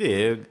anyway. Yeah,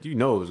 it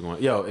was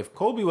going. Yo, if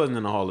Kobe wasn't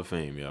in the Hall of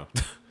Fame, yo,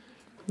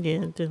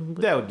 Yeah, then,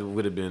 that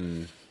would have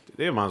been.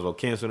 They might as well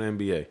cancel the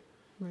NBA.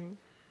 right.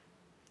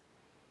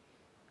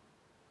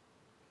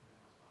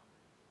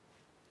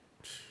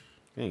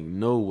 Ain't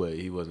no way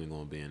he wasn't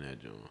going to be in that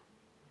joint.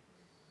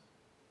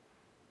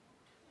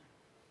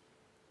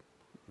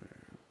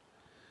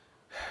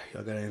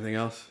 Y'all got anything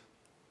else?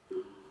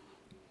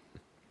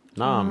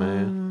 Nah,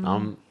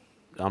 man.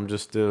 I'm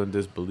just still in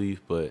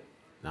disbelief, but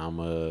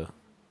I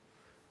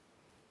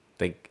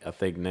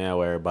think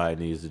now everybody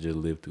needs to just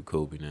live through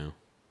Kobe now.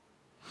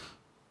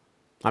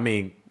 I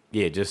mean,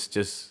 yeah, just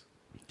Just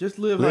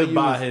live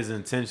by his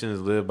intentions,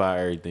 live by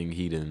everything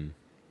he done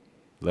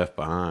left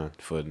behind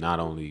for not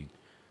only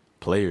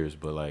players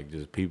but like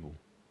just people.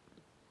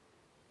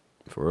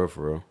 For real,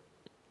 for real.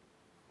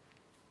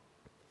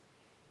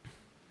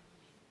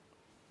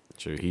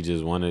 Sure, he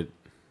just wanted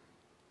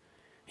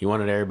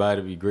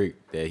everybody to be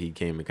great that he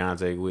came in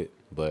contact with,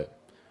 but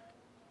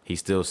he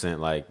still sent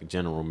like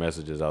general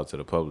messages out to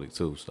the public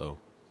too. So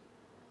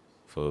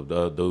for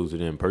those who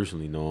didn't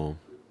personally know him,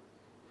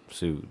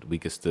 shoot, we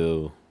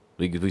still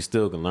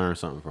can learn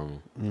something from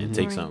him and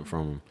take something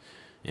from him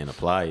and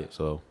apply it.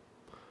 So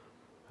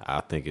I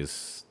think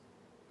it's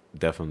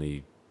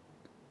definitely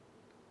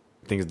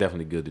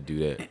good to do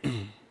that.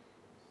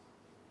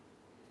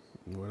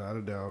 Without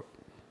a doubt.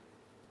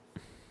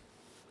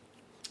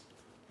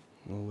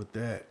 Well, with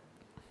that,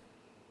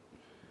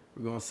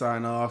 we're going to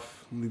sign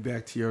off. We'll be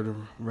back to your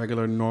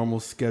regular, normal,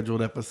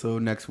 scheduled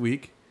episode next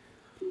week.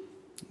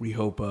 We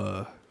hope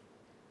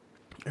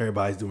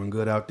everybody's doing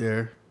good out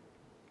there.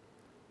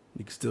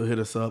 You can still hit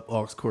us up,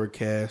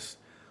 AuxCordCast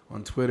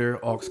on Twitter,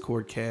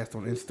 AuxCordCast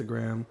on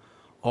Instagram,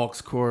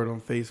 AuxCord on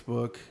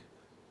Facebook,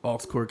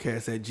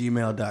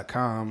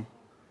 AuxCordCast@gmail.com.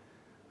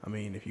 I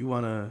mean, if you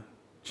want to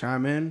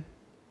chime in,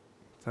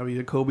 tell me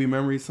your Kobe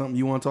memories, something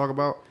you want to talk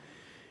about,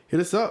 hit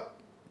us up.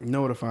 You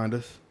know where to find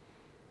us.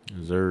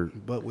 Zerd.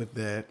 But with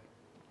that,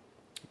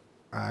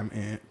 I'm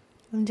Ant.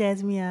 I'm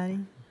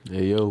Jasmine.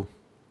 Hey, yo.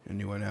 And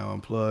you are now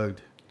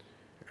unplugged.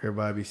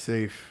 Everybody be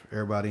safe.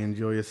 Everybody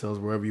enjoy yourselves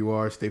wherever you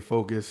are. Stay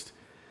focused.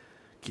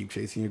 Keep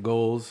chasing your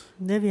goals.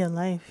 Live your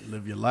life.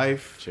 Live your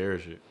life.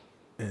 Cherish it.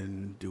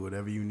 And do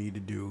whatever you need to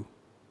do.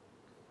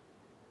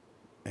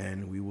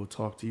 And we will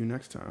talk to you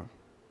next time.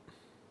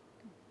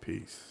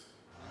 Peace.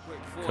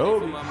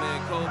 Kobe. My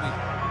man Kobe.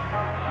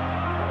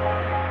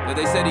 But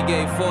they said he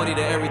gave 40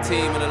 to every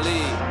team in the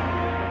league.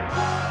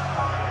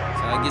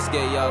 So I just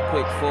gave y'all a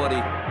quick 40.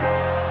 You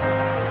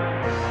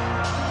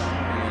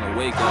wanna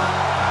wake up.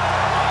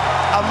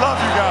 I love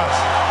you guys.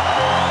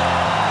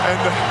 And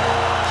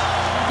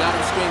Got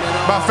him screaming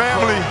on. my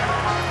family,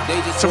 They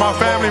just to my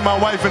want family, more.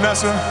 my wife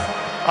Vanessa,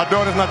 our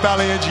daughters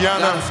Natalia and Got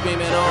Gianna. him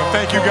screaming on.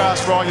 Thank you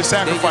guys for all your They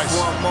just sacrifice.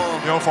 want more.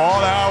 You know, for all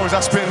the hours I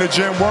spent in the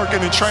gym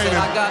working and training.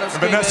 And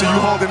Vanessa, you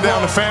holding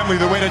down the family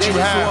the way that you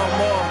have.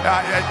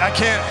 I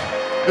can't,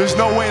 there's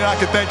no way that I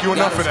can thank you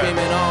enough for that.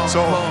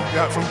 So,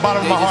 from the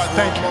bottom of my heart,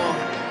 thank you.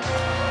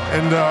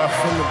 And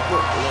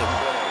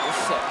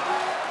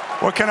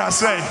what can I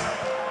say?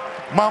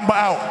 Mamba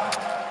out.